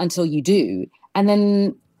until you do. And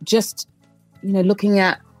then just, looking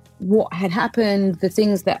at what had happened, the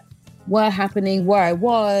things that were happening, where I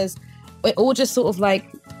was, it all just sort of like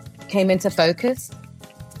came into focus.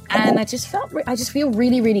 And I just feel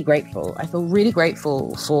really, really grateful. I feel really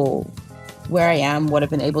grateful for where I am, what I've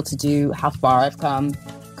been able to do, how far I've come,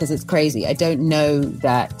 because it's crazy. I don't know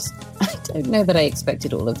that I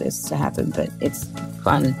expected all of this to happen, but it's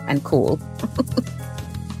fun and cool.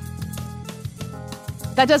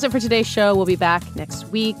 That does it for today's show. We'll be back next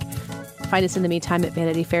week. Find us in the meantime at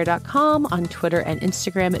vanityfair.com, on Twitter and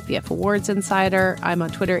Instagram at VF Awards Insider. I'm on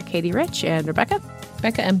Twitter at Katie Rich, and Rebecca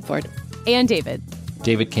M. Ford. And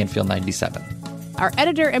David Canfield 97. Our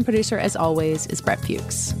editor and producer, as always, is Brett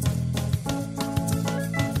Fuchs.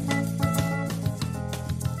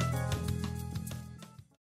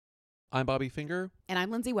 I'm Bobby Finger. And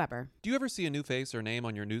I'm Lindsay Weber. Do you ever see a new face or name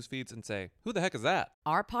on your news feeds and say, who the heck is that?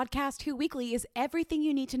 Our podcast, Who Weekly, is everything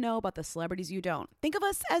you need to know about the celebrities you don't. Think of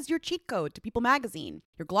us as your cheat code to People magazine,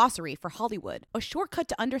 your glossary for Hollywood, a shortcut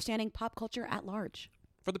to understanding pop culture at large.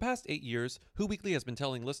 For the past 8 years, Who Weekly has been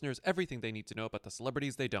telling listeners everything they need to know about the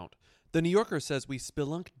celebrities they don't. The New Yorker says we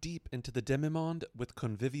spelunk deep into the demi-monde with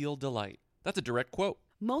convivial delight. That's a direct quote.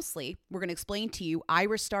 Mostly, we're going to explain to you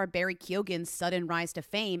Irish star Barry Keoghan's sudden rise to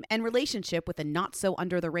fame and relationship with a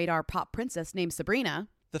not-so-under-the-radar pop princess named Sabrina.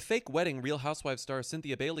 The fake wedding Real Housewives star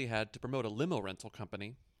Cynthia Bailey had to promote a limo rental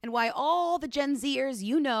company. And why all the Gen Zers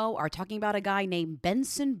you know are talking about a guy named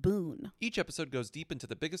Benson Boone. Each episode goes deep into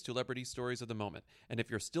the biggest celebrity stories of the moment. And if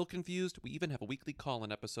you're still confused, we even have a weekly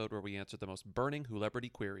call-in episode where we answer the most burning celebrity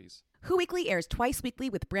queries. Who Weekly airs twice weekly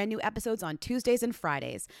with brand new episodes on Tuesdays and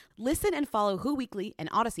Fridays. Listen and follow Who Weekly, an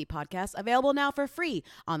Odyssey podcast, available now for free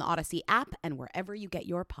on the Odyssey app and wherever you get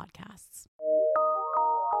your podcasts.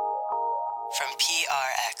 From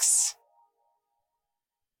PRX.